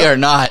 No, we no. are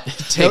not.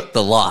 Take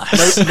the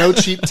loss. no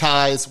cheap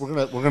ties.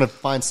 We're gonna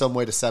find some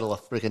way to settle a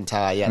freaking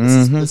tie. Yeah,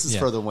 this is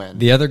for the win.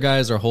 The other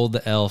guys are hold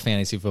the L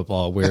fantasy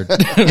football. We're Take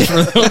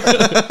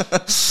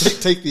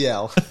the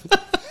L.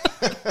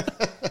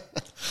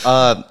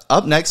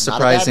 Up next,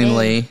 Not a bad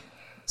surprisingly,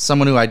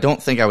 someone who I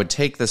don't think I would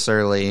take this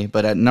early,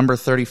 but at number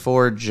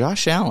 34,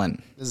 Josh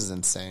Allen. This is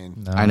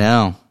insane. I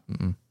know.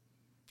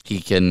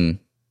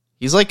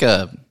 He's like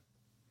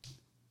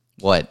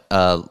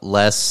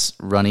less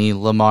runny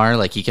Lamar.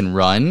 Like he can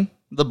run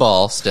the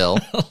ball still.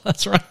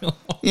 That's right.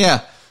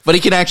 Yeah. But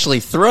he can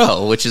actually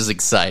throw, which is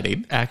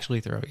exciting.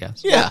 Actually throw,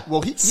 yes. Yeah.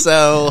 Well,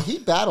 he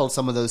battled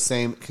some of those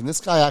same. Can this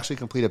guy actually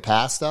complete a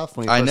pass stuff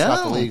when he first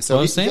got the know. league? That's what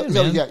I was saying,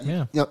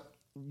 man. Yeah.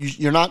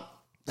 You're not.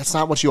 That's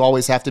not what you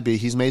always have to be.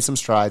 He's made some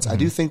strides. Mm-hmm. I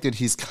do think that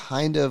he's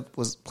kind of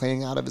was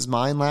playing out of his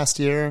mind last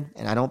year,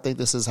 and I don't think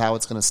this is how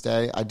it's going to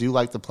stay. I do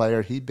like the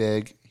player. He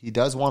big. He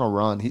does want to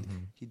run.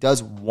 He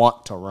does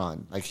want to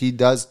run. Like he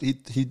does.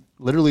 He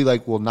literally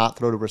like will not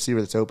throw to a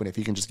receiver that's open if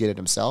he can just get it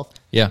himself.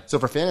 Yeah. So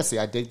for fantasy,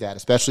 I dig that,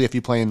 especially if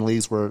you play in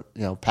leagues where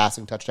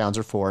passing touchdowns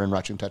are 4 and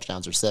rushing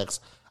touchdowns are 6.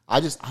 I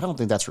don't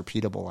think that's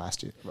repeatable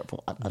last year.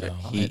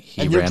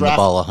 He ran the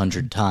ball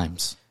 100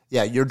 times.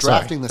 Yeah, you're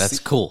drafting That's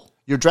cool.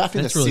 You're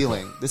drafting That's the really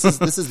ceiling. This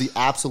is the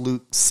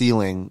absolute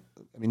ceiling.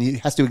 I mean, he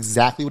has to do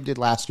exactly what he did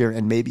last year,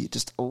 and maybe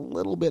just a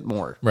little bit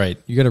more. Right.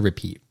 You got to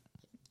repeat.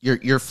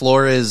 Your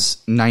floor is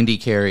 90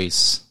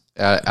 carries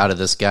out of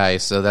this guy,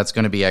 so that's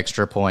going to be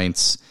extra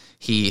points.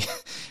 He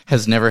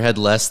has never had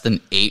less than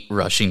 8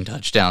 rushing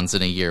touchdowns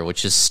in a year,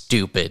 which is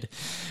stupid.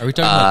 Are we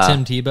talking about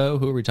Tim Tebow?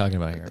 Who are we talking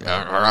about here?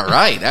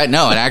 Right.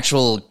 No, an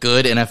actual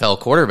good NFL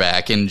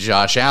quarterback in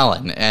Josh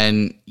Allen.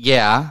 And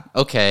yeah,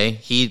 okay,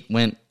 he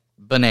went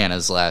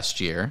bananas last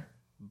year,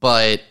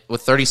 but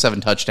with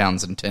 37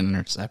 touchdowns and 10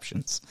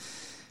 interceptions.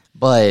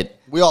 But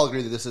We all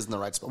agree that this isn't the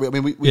right spot. I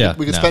mean, we Yeah,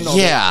 could no. spend all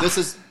Yeah. day. This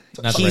is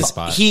Not the right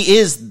spot. he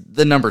is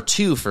the number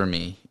 2 for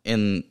me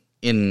in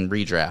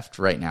redraft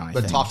right now, I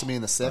But think. talk to me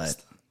in the 6th.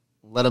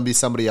 Let him be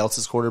somebody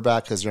else's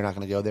quarterback because you're not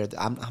going to go there.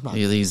 I'm not.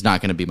 He's not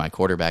going to be my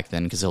quarterback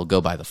then because he'll go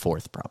by the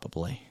 4th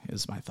probably,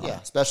 is my thought. Yeah,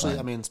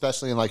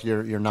 especially in like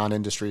your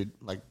non-industry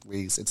like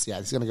leagues.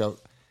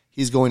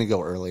 He's going to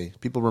go early.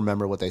 People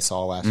remember what they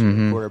saw last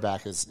year.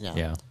 Quarterback is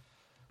Yeah.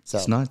 So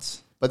It's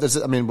nuts. But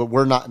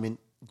we're not. I mean,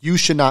 you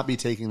should not be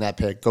taking that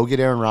pick. Go get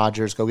Aaron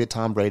Rodgers. Go get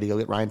Tom Brady. Go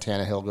get Ryan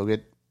Tannehill. Go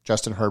get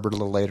Justin Herbert a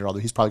little later, although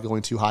he's probably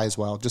going too high as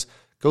well. Just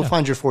go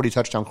find your 40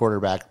 touchdown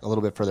quarterback a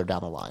little bit further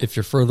down the line. If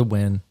you're for the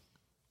win,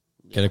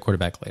 get a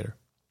quarterback later.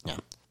 Yeah,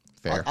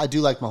 Fair. I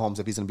do like Mahomes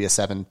if he's going to be a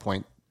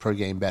 7-point per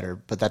game better,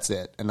 but that's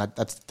it, and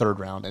that's the 3rd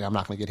round, and I'm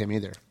not going to get him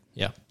either.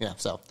 Yeah. Yeah,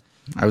 so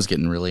I was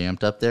getting really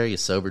amped up there. You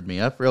sobered me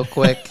up real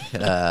quick.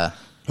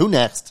 who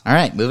next? All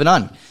right, moving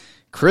on.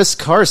 Chris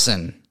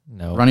Carson,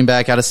 No. running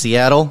back out of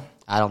Seattle.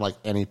 I don't like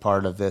any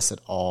part of this at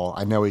all.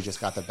 I know he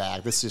just got the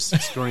bag. This just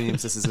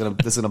screams this is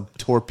gonna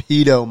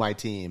torpedo my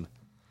team.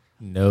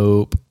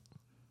 Nope.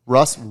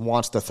 Russ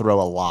wants to throw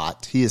a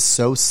lot. He is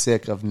so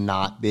sick of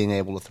not being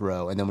able to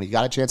throw. And then when he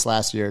got a chance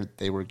last year,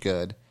 they were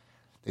good.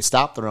 They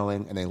stopped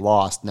throwing and they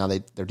lost. Now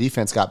their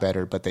defense got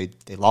better, but they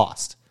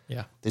lost.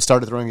 Yeah. They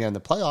started throwing again in the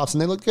playoffs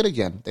and they looked good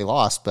again. They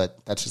lost,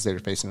 but that's just they were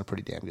facing a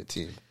pretty damn good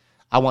team.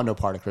 I want no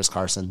part of Chris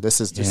Carson.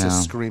 This is just Yeah.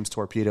 screams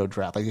torpedo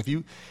draft. Like if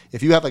you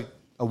have like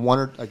a one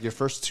or like your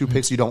first 2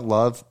 picks you don't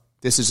love,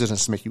 this is just going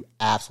to make you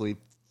absolutely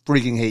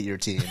freaking hate your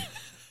team.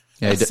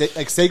 Yeah, like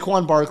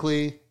Saquon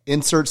Barkley,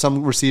 insert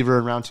some receiver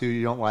in round 2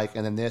 you don't like,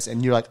 and then this,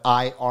 and you're like,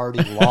 I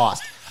already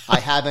lost. I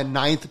have a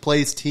 9th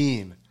place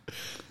team.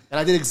 And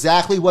I did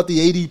exactly what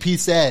the ADP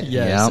said.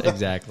 Yes, Yeah.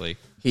 exactly.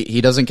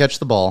 He doesn't catch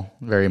the ball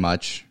very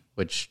much,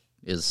 which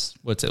is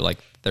What's it, like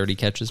 30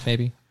 catches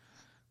maybe?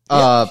 He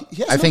has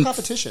I no think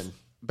competition.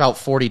 about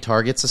 40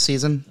 targets a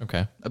season.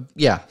 Okay.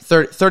 Yeah,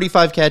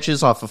 35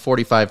 catches off of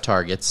 45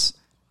 targets.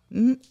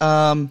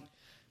 The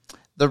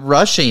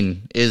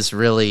rushing is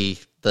really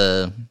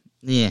the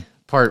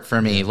part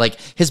for me. Like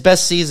his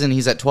best season,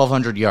 he's at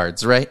 1,200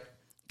 yards, right?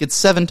 Gets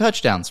 7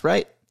 touchdowns,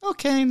 right?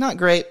 Okay, not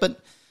great, but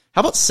how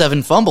about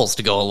 7 fumbles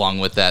to go along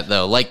with that,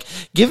 though? Like,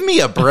 give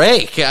me a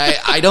break.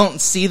 I don't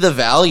see the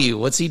value.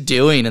 What's he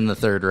doing in the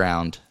 3rd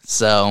round?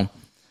 So,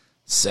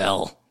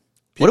 sell.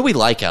 What do we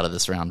like out of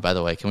this round, by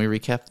the way? Can we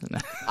recap?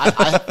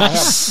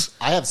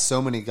 I have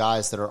so many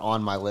guys that are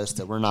on my list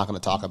that we're not going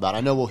to talk about.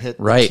 I know we'll hit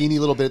Right. a teeny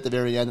little bit at the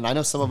very end, and I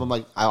know some of them,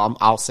 like,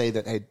 I'll say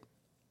that, hey,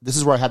 this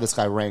is where I have this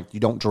guy ranked. You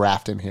don't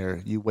draft him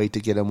here. You wait to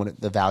get him when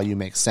the value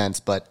makes sense,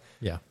 but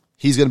Yeah.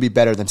 he's going to be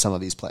better than some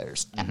of these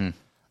players. You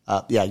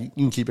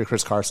can keep your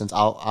Chris Carsons.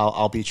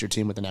 I'll beat your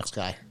team with the next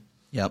guy.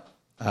 Yep.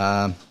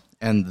 And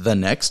the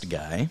next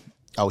guy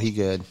Oh, he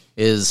good.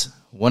 is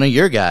one of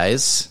your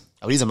guys.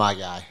 Oh, he's a my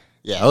guy.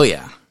 Yeah. Oh,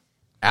 yeah.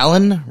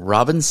 Allen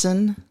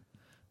Robinson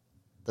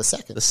The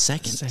second. the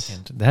second.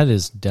 Second. That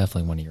is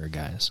definitely one of your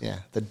guys. Yeah.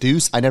 The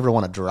deuce I never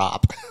want to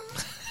drop.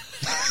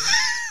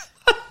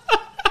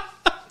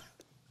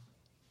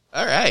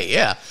 All right,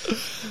 yeah.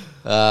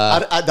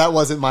 That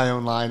wasn't my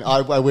own line.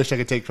 I wish I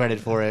could take credit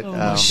for it.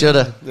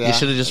 Shoulda. yeah. You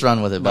should have just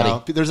run with it, buddy.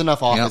 No, there's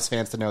enough Office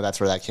fans to know that's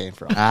where that came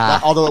from.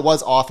 Although it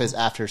was Office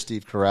after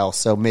Steve Carell,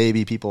 so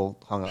maybe people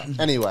hung up.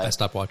 Anyway, I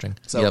stopped watching.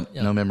 so Yep,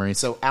 no memories.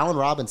 so Allen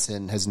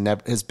Robinson has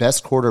never his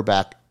best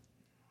quarterback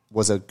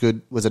was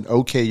an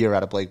okay year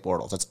out of Blake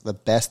Bortles. That's the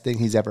best thing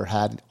he's ever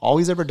had. All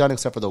he's ever done,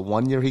 except for the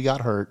 1 year he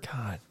got hurt,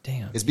 God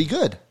damn. is be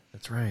good.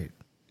 That's right.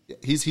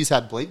 He's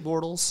had Blake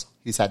Bortles.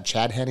 He's had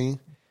Chad Henne.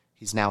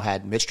 He's now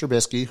had Mitch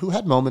Trubisky, who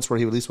had moments where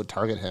he at least would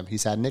target him.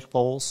 He's had Nick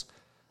Foles.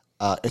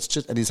 It's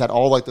just, and he's had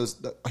all like those.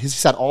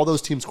 He's had all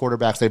those teams'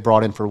 quarterbacks they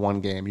brought in for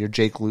one game. Your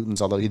Jake Luton's,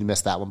 although he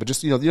missed that one, but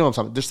just you know what I'm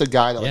talking. Just a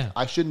guy that like,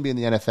 I shouldn't be in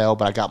the NFL,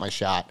 but I got my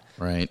shot.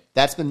 Right.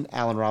 That's been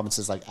Allen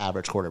Robinson's like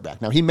average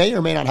quarterback. Now he may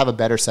or may not have a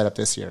better setup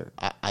this year.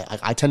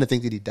 I tend to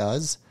think that he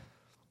does.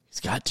 He's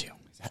got to.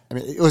 I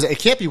mean, it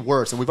can't be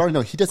worse, and we've already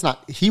known he does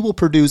not. He will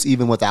produce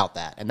even without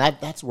that, and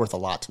that's worth a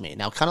lot to me.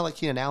 Now, kind of like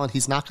Keenan Allen,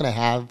 he's not going to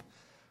have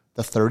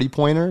the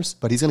 30-pointers,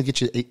 but he's going to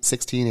get you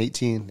 16,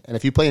 18, and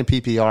if you play in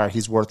PPR,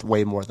 he's worth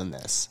way more than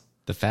this.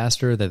 The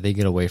faster that they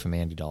get away from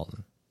Andy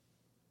Dalton.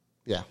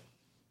 Yeah.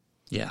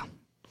 Yeah.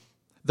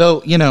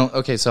 Though, you know,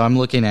 okay, so I'm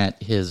looking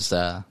at his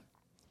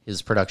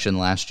production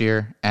last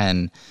year,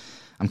 and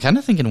I'm kind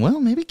of thinking,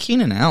 well, maybe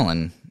Keenan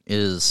Allen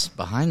is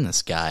behind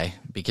this guy,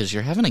 because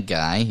you're having a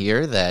guy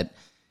here that,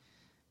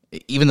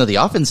 even though the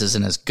offense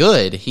isn't as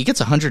good, he gets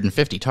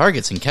 150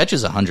 targets and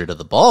catches 100 of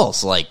the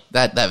balls. Like,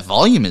 that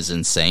volume is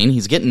insane.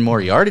 He's getting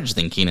more yardage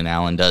than Keenan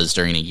Allen does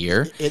during a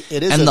year. It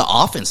is, and the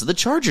offense of the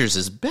Chargers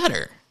is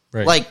better.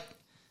 Right. Like,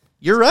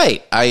 you're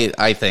right,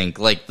 I think.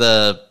 Like,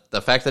 the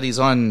fact that he's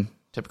on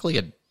typically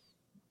a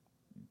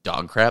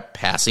dog crap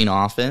passing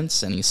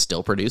offense and he's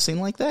still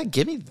producing like that,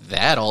 give me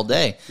that all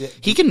day. Yeah.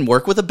 He can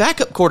work with a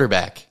backup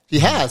quarterback. He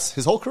has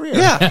his whole career.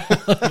 Yeah.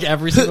 Like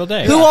every single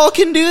day. Who all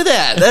can do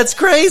that? That's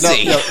crazy.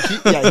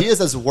 He is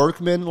as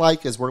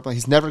workman-like as workman.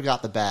 He's never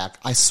got the back.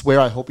 I swear,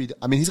 I hope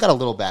I mean, he's got a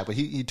little back, but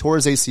he tore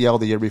his ACL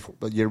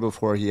the year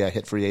before he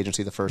hit free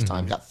agency the first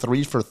time. Got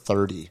 3 for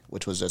 30,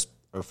 which was just,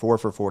 or 4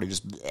 for 40,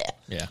 just bleh.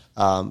 Yeah.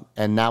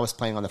 And now is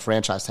playing on the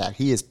franchise tag.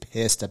 He is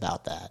pissed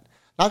about that.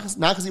 Not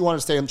because he wanted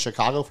to stay in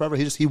Chicago forever.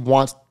 He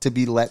wants to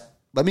be let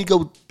me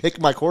go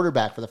pick my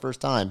quarterback for the first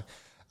time.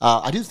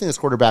 I do think his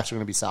quarterbacks are going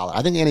to be solid.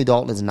 I think Andy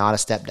Dalton is not a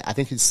step down. I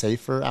think he's safe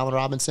for Allen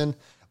Robinson.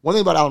 One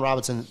thing about Allen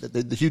Robinson,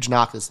 the huge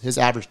knock is his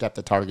average depth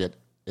of target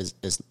is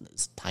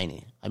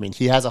tiny. I mean,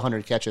 he has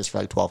 100 catches for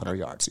like 1,200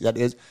 yards. That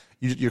is,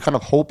 you're kind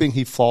of hoping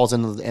he falls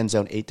into the end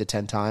zone 8 to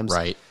 10 times,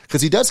 right?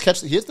 Because he does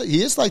catch. He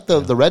is like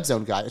the red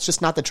zone guy. It's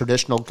just not the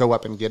traditional go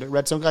up and get it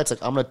red zone guy. It's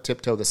like I'm going to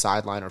tiptoe the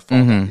sideline or fall.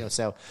 You know,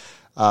 so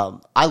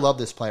I love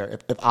this player.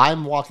 If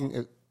I'm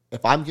walking,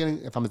 if I'm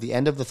at the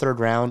end of the third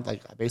round,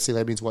 like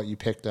basically that means what you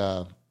picked.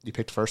 You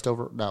picked first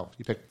over. No,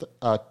 you picked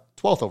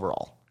 12th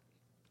overall.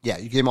 Yeah,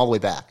 you came all the way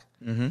back.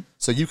 Mm-hmm.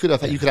 So you could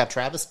have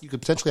Travis. You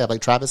could potentially have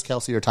like Travis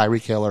Kelce or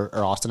Tyreek Hill or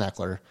Austin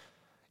Eckler.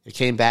 It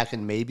came back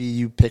and maybe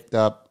you picked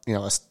up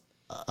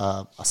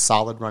a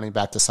solid running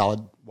back to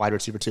solid wide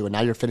receiver 2, and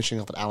now you're finishing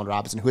up with Allen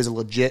Robinson, who is a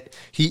legit.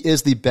 He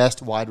is the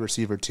best wide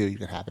receiver 2 you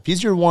can have. If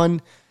he's your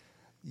one,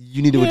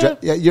 you need to address.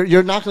 Yeah,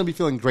 you're not going to be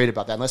feeling great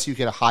about that unless you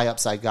get a high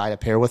upside guy to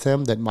pair with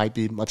him that might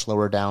be much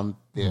lower down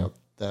the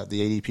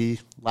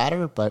ADP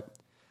ladder, but.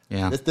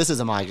 Yeah, this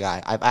isn't my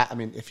guy. I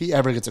mean, if he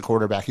ever gets a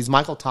quarterback, he's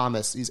Michael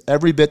Thomas. He's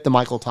every bit the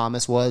Michael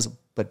Thomas was,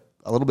 but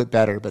a little bit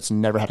better. But's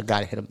never had a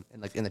guy hit him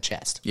in the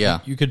chest. Yeah,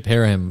 you could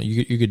pair him.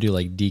 You could do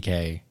like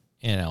DK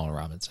and Allen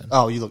Robinson.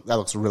 Oh, that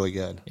looks really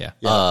good. Yeah.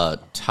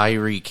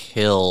 Tyreek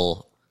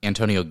Hill,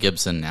 Antonio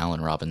Gibson,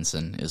 Allen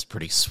Robinson is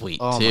pretty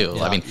sweet too.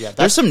 Yeah, I mean,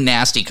 there's some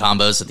nasty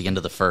combos at the end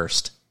of the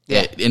first,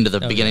 into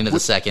the beginning of the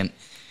second.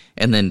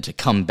 And then to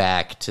come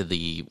back to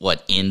the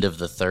end of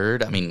the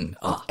third? I mean,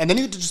 and then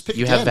you have to just pick.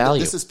 You again. have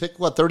value. This is pick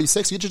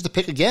 36. You just have to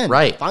pick again.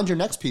 Right. Find your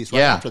next piece right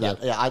after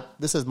that. Yeah.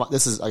 This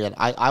is again.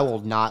 I will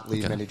not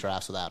leave many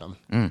drafts without him.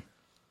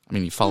 I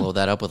mean, you follow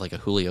that up with like a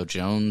Julio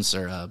Jones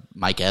or a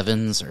Mike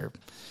Evans or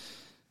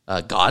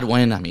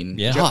Godwin. I mean,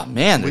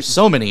 there's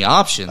so many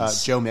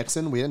options. Joe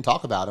Mixon. We didn't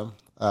talk about him.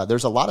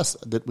 There's a lot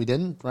of that we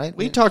didn't, right?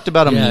 We talked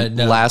about him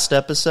last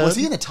episode. Was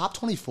he in the top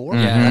 24?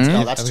 Yeah, that's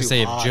I would too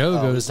say high. if Joe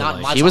goes to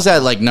like, he was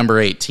at like number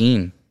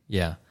 18.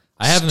 Yeah,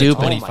 I have him at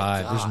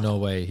 25. There's no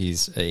way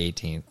he's at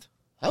 18th.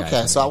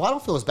 Okay, so I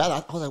don't feel as bad.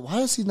 I was like,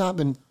 why has he not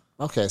been?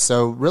 Okay,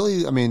 so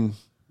really, I mean,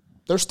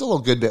 there's still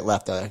a good bit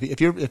left though.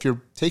 If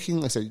you're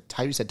taking, like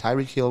you said,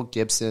 Tyreek Hill,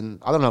 Gibson.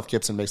 I don't know if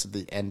Gibson makes it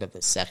the end of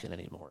the second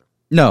anymore.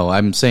 No,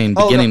 I'm saying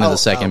beginning of the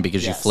second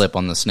because you flip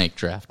on the snake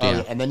draft.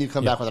 Yeah. And then you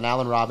come back with an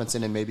Allen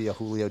Robinson and maybe a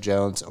Julio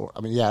Jones. Or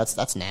I mean,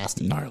 that's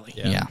nasty. Gnarly.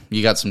 Yeah.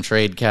 You got some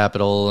trade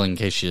capital in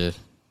case you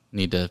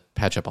need to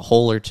patch up a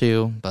hole or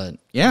two. But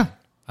yeah.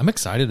 I'm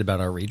excited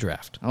about our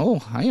redraft. Oh,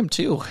 I am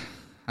too.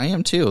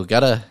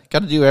 Gotta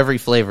do every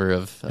flavor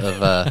of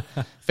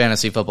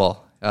fantasy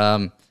football.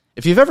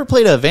 If you've ever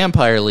played a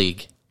Vampire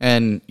League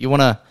and you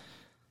want to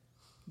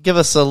give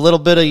us a little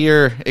bit of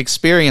your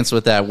experience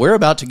with that, we're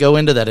about to go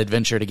into that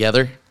adventure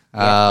together.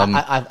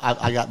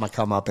 I got my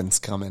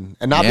comeuppance coming,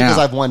 and not because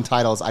I've won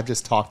titles. I've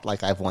just talked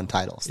like I've won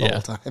titles the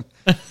whole time.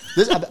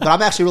 But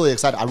I'm actually really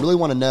excited. I really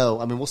want to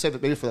know. I mean, we'll save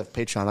it maybe for the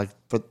Patreon.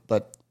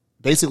 But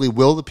basically,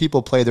 will the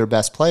people play their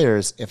best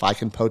players if I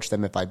can poach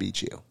them if I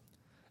beat you?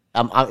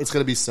 It's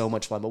going to be so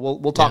much fun. But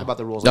we'll talk about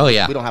the rules. Oh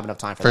yeah, we don't have enough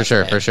time for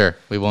that. For sure.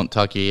 We won't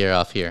talk your ear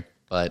off here,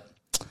 but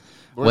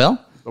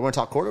Well, we're going to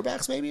talk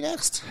quarterbacks maybe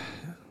next.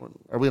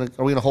 Are we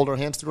going to hold our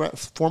hands to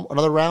form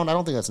another round? I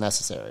don't think that's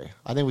necessary.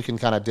 I think we can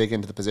kind of dig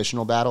into the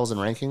positional battles and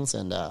rankings.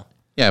 And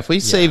yeah, if we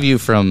save you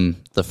from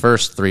the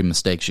first 3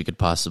 mistakes you could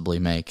possibly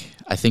make,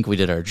 I think we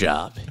did our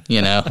job.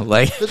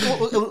 Like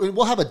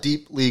we'll have a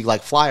deep league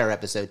like flyer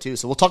episode too.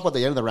 So we'll talk about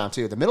the end of the round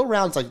too. The middle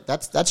round's like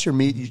that's your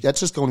meat.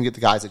 That's just going to get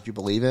the guys that you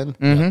believe in.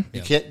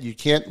 Mm-hmm. You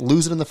can't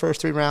lose it in the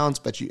first 3 rounds,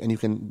 but you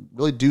can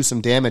really do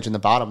some damage in the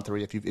bottom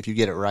 3 if you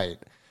get it right.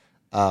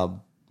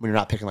 When you're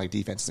not picking like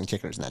defenses and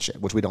kickers and that shit,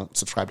 which we don't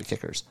subscribe to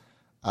kickers.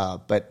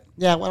 But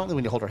yeah, well, I don't think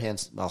we need to hold our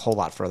hands a whole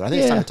lot further. I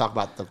think it's time to talk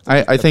about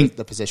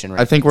the position rankings.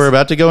 I think we're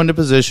about to go into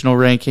positional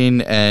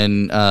ranking,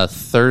 and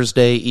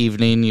Thursday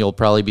evening you'll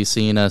probably be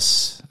seeing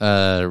us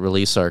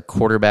release our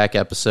quarterback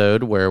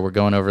episode where we're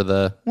going over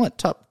the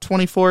top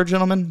 24,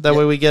 gentlemen. That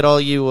way we get all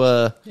you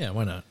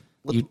why not?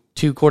 You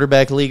 2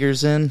 quarterback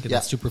leaguers in. Get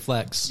that super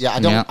flex. Yeah, I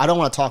don't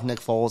want to talk Nick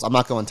Foles. I'm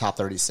not going top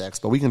 36,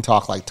 but we can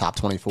talk like top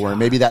 24 and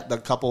maybe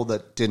the couple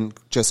that didn't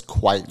just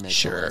quite make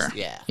the list.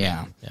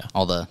 Yeah.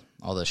 All the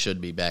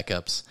should be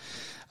backups.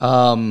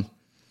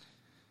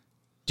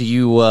 Do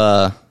you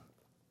have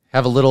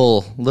a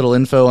little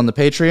info on the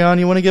Patreon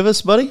you want to give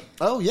us, buddy?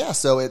 Oh yeah,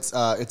 so it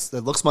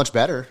looks much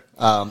better.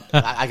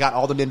 I got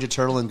all the Ninja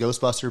Turtle and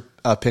Ghostbuster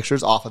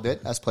pictures off of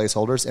it as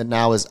placeholders. It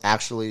now is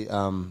actually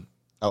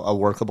a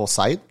workable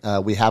site.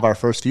 We have our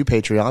first few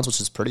Patreons,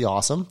 which is pretty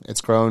awesome.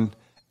 It's grown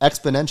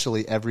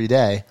exponentially every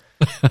day.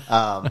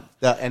 And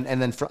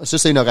then just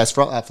so you know, guys,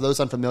 for those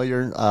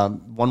unfamiliar,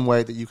 one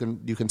way that you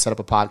can set up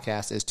a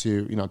podcast is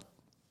to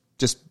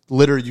just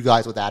litter you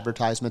guys with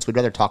advertisements. We'd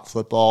rather talk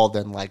football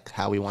than like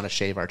how we want to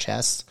shave our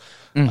chests.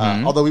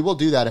 Mm-hmm. Although we will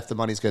do that if the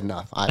money's good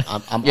enough.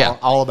 I'm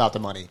all about the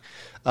money.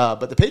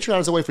 But the Patreon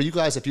is a way for you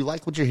guys, if you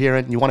like what you're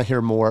hearing and you want to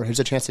hear more, here's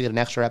a chance to get an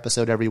extra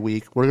episode every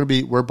week.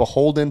 We're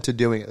beholden to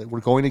doing it. We're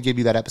going to give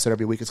you that episode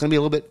every week. It's going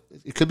to be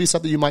it could be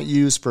something you might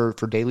use for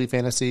daily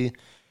fantasy.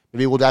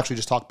 Maybe we'll actually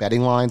just talk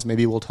betting lines.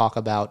 Maybe we'll talk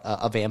about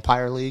a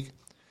vampire league.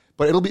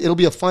 But it'll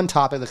be a fun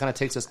topic that kind of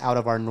takes us out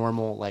of our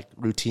normal like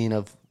routine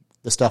of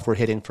the stuff we're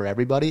hitting for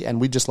everybody.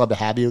 And we'd just love to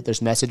have you.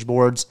 There's message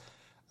boards.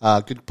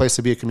 Good place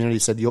to be a community.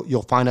 So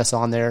you'll find us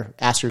on there.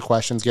 Ask your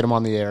questions. Get them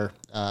on the air.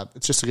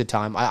 It's just a good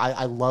time.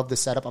 I love the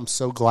setup. I'm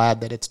so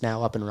glad that it's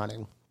now up and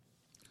running.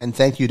 And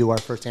thank you to our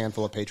first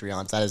handful of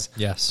Patreons. That is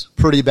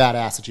pretty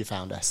badass that you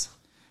found us.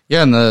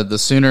 Yeah, and the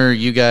sooner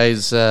you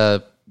guys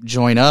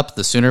join up,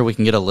 the sooner we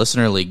can get a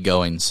listener league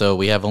going. So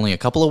we have only a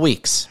couple of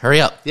weeks. Hurry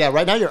up. Yeah,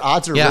 right now your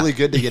odds are really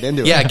good to get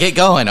into it. Yeah, get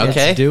going,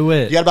 okay? Let's do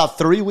it. You got about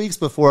 3 weeks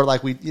before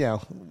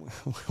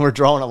we're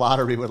drawing a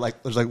lottery with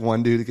there's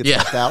one dude that gets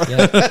left out.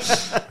 Yeah.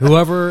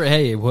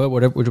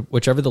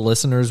 Whichever the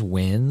listeners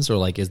wins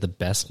or is the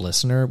best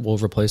listener will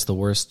replace the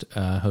worst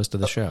host of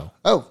the show.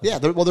 Oh yeah,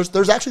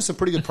 there's actually some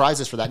pretty good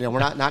prizes for that. We're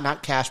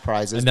not cash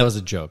prizes. And that was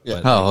a joke.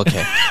 Yeah. But,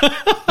 okay.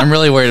 I'm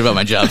really worried about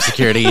my job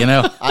security.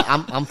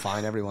 I'm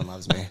fine. Everyone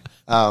loves me.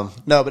 No,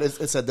 but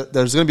there's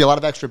going to be a lot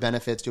of extra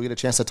benefits. You'll get a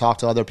chance to talk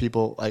to other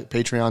people, like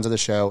Patreons of the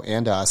show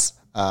and us.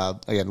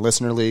 Again,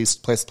 listener leagues,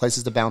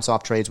 places to bounce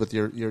off trades with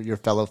your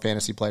fellow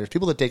fantasy players,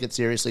 people that take it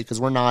seriously,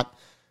 because we're not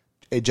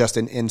just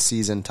an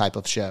in-season type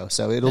of show.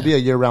 So it'll be a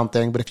year-round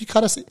thing. But if you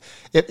cut us,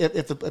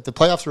 if the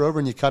playoffs are over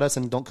and you cut us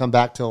and don't come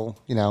back till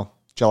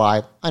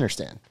July, I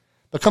understand.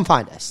 But come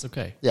find us.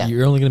 Okay. Yeah.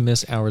 You're only going to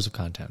miss hours of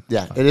content.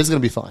 Yeah, it is going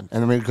to be fun.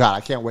 And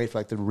I can't wait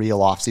for the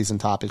real off-season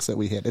topics that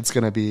we hit. It's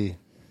going to be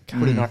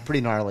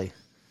pretty gnarly.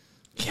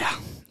 Yeah.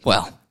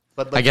 Well,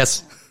 but I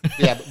guess.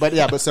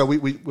 But so we're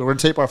going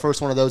to tape our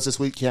first one of those this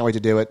week. Can't wait to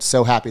do it.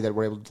 So happy that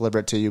we're able to deliver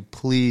it to you.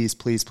 Please,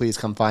 please, please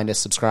come find us,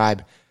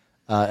 subscribe.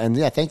 And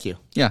thank you.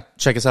 Yeah.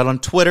 Check us out on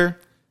Twitter,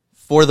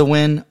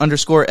 _FF,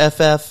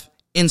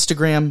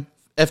 Instagram,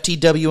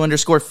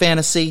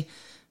 FTW_fantasy.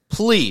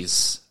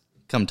 Please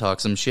come talk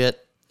some shit.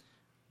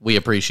 We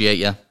appreciate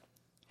you.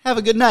 Have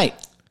a good night.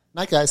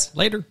 Night, guys.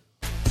 Later.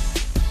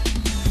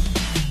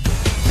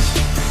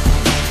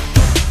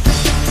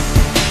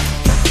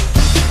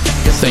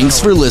 Thanks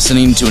for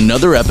listening to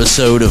another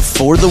episode of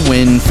For the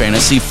Win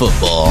Fantasy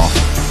Football.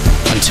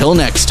 Until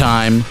next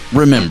time,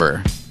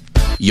 remember,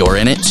 you're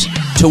in it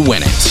to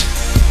win it.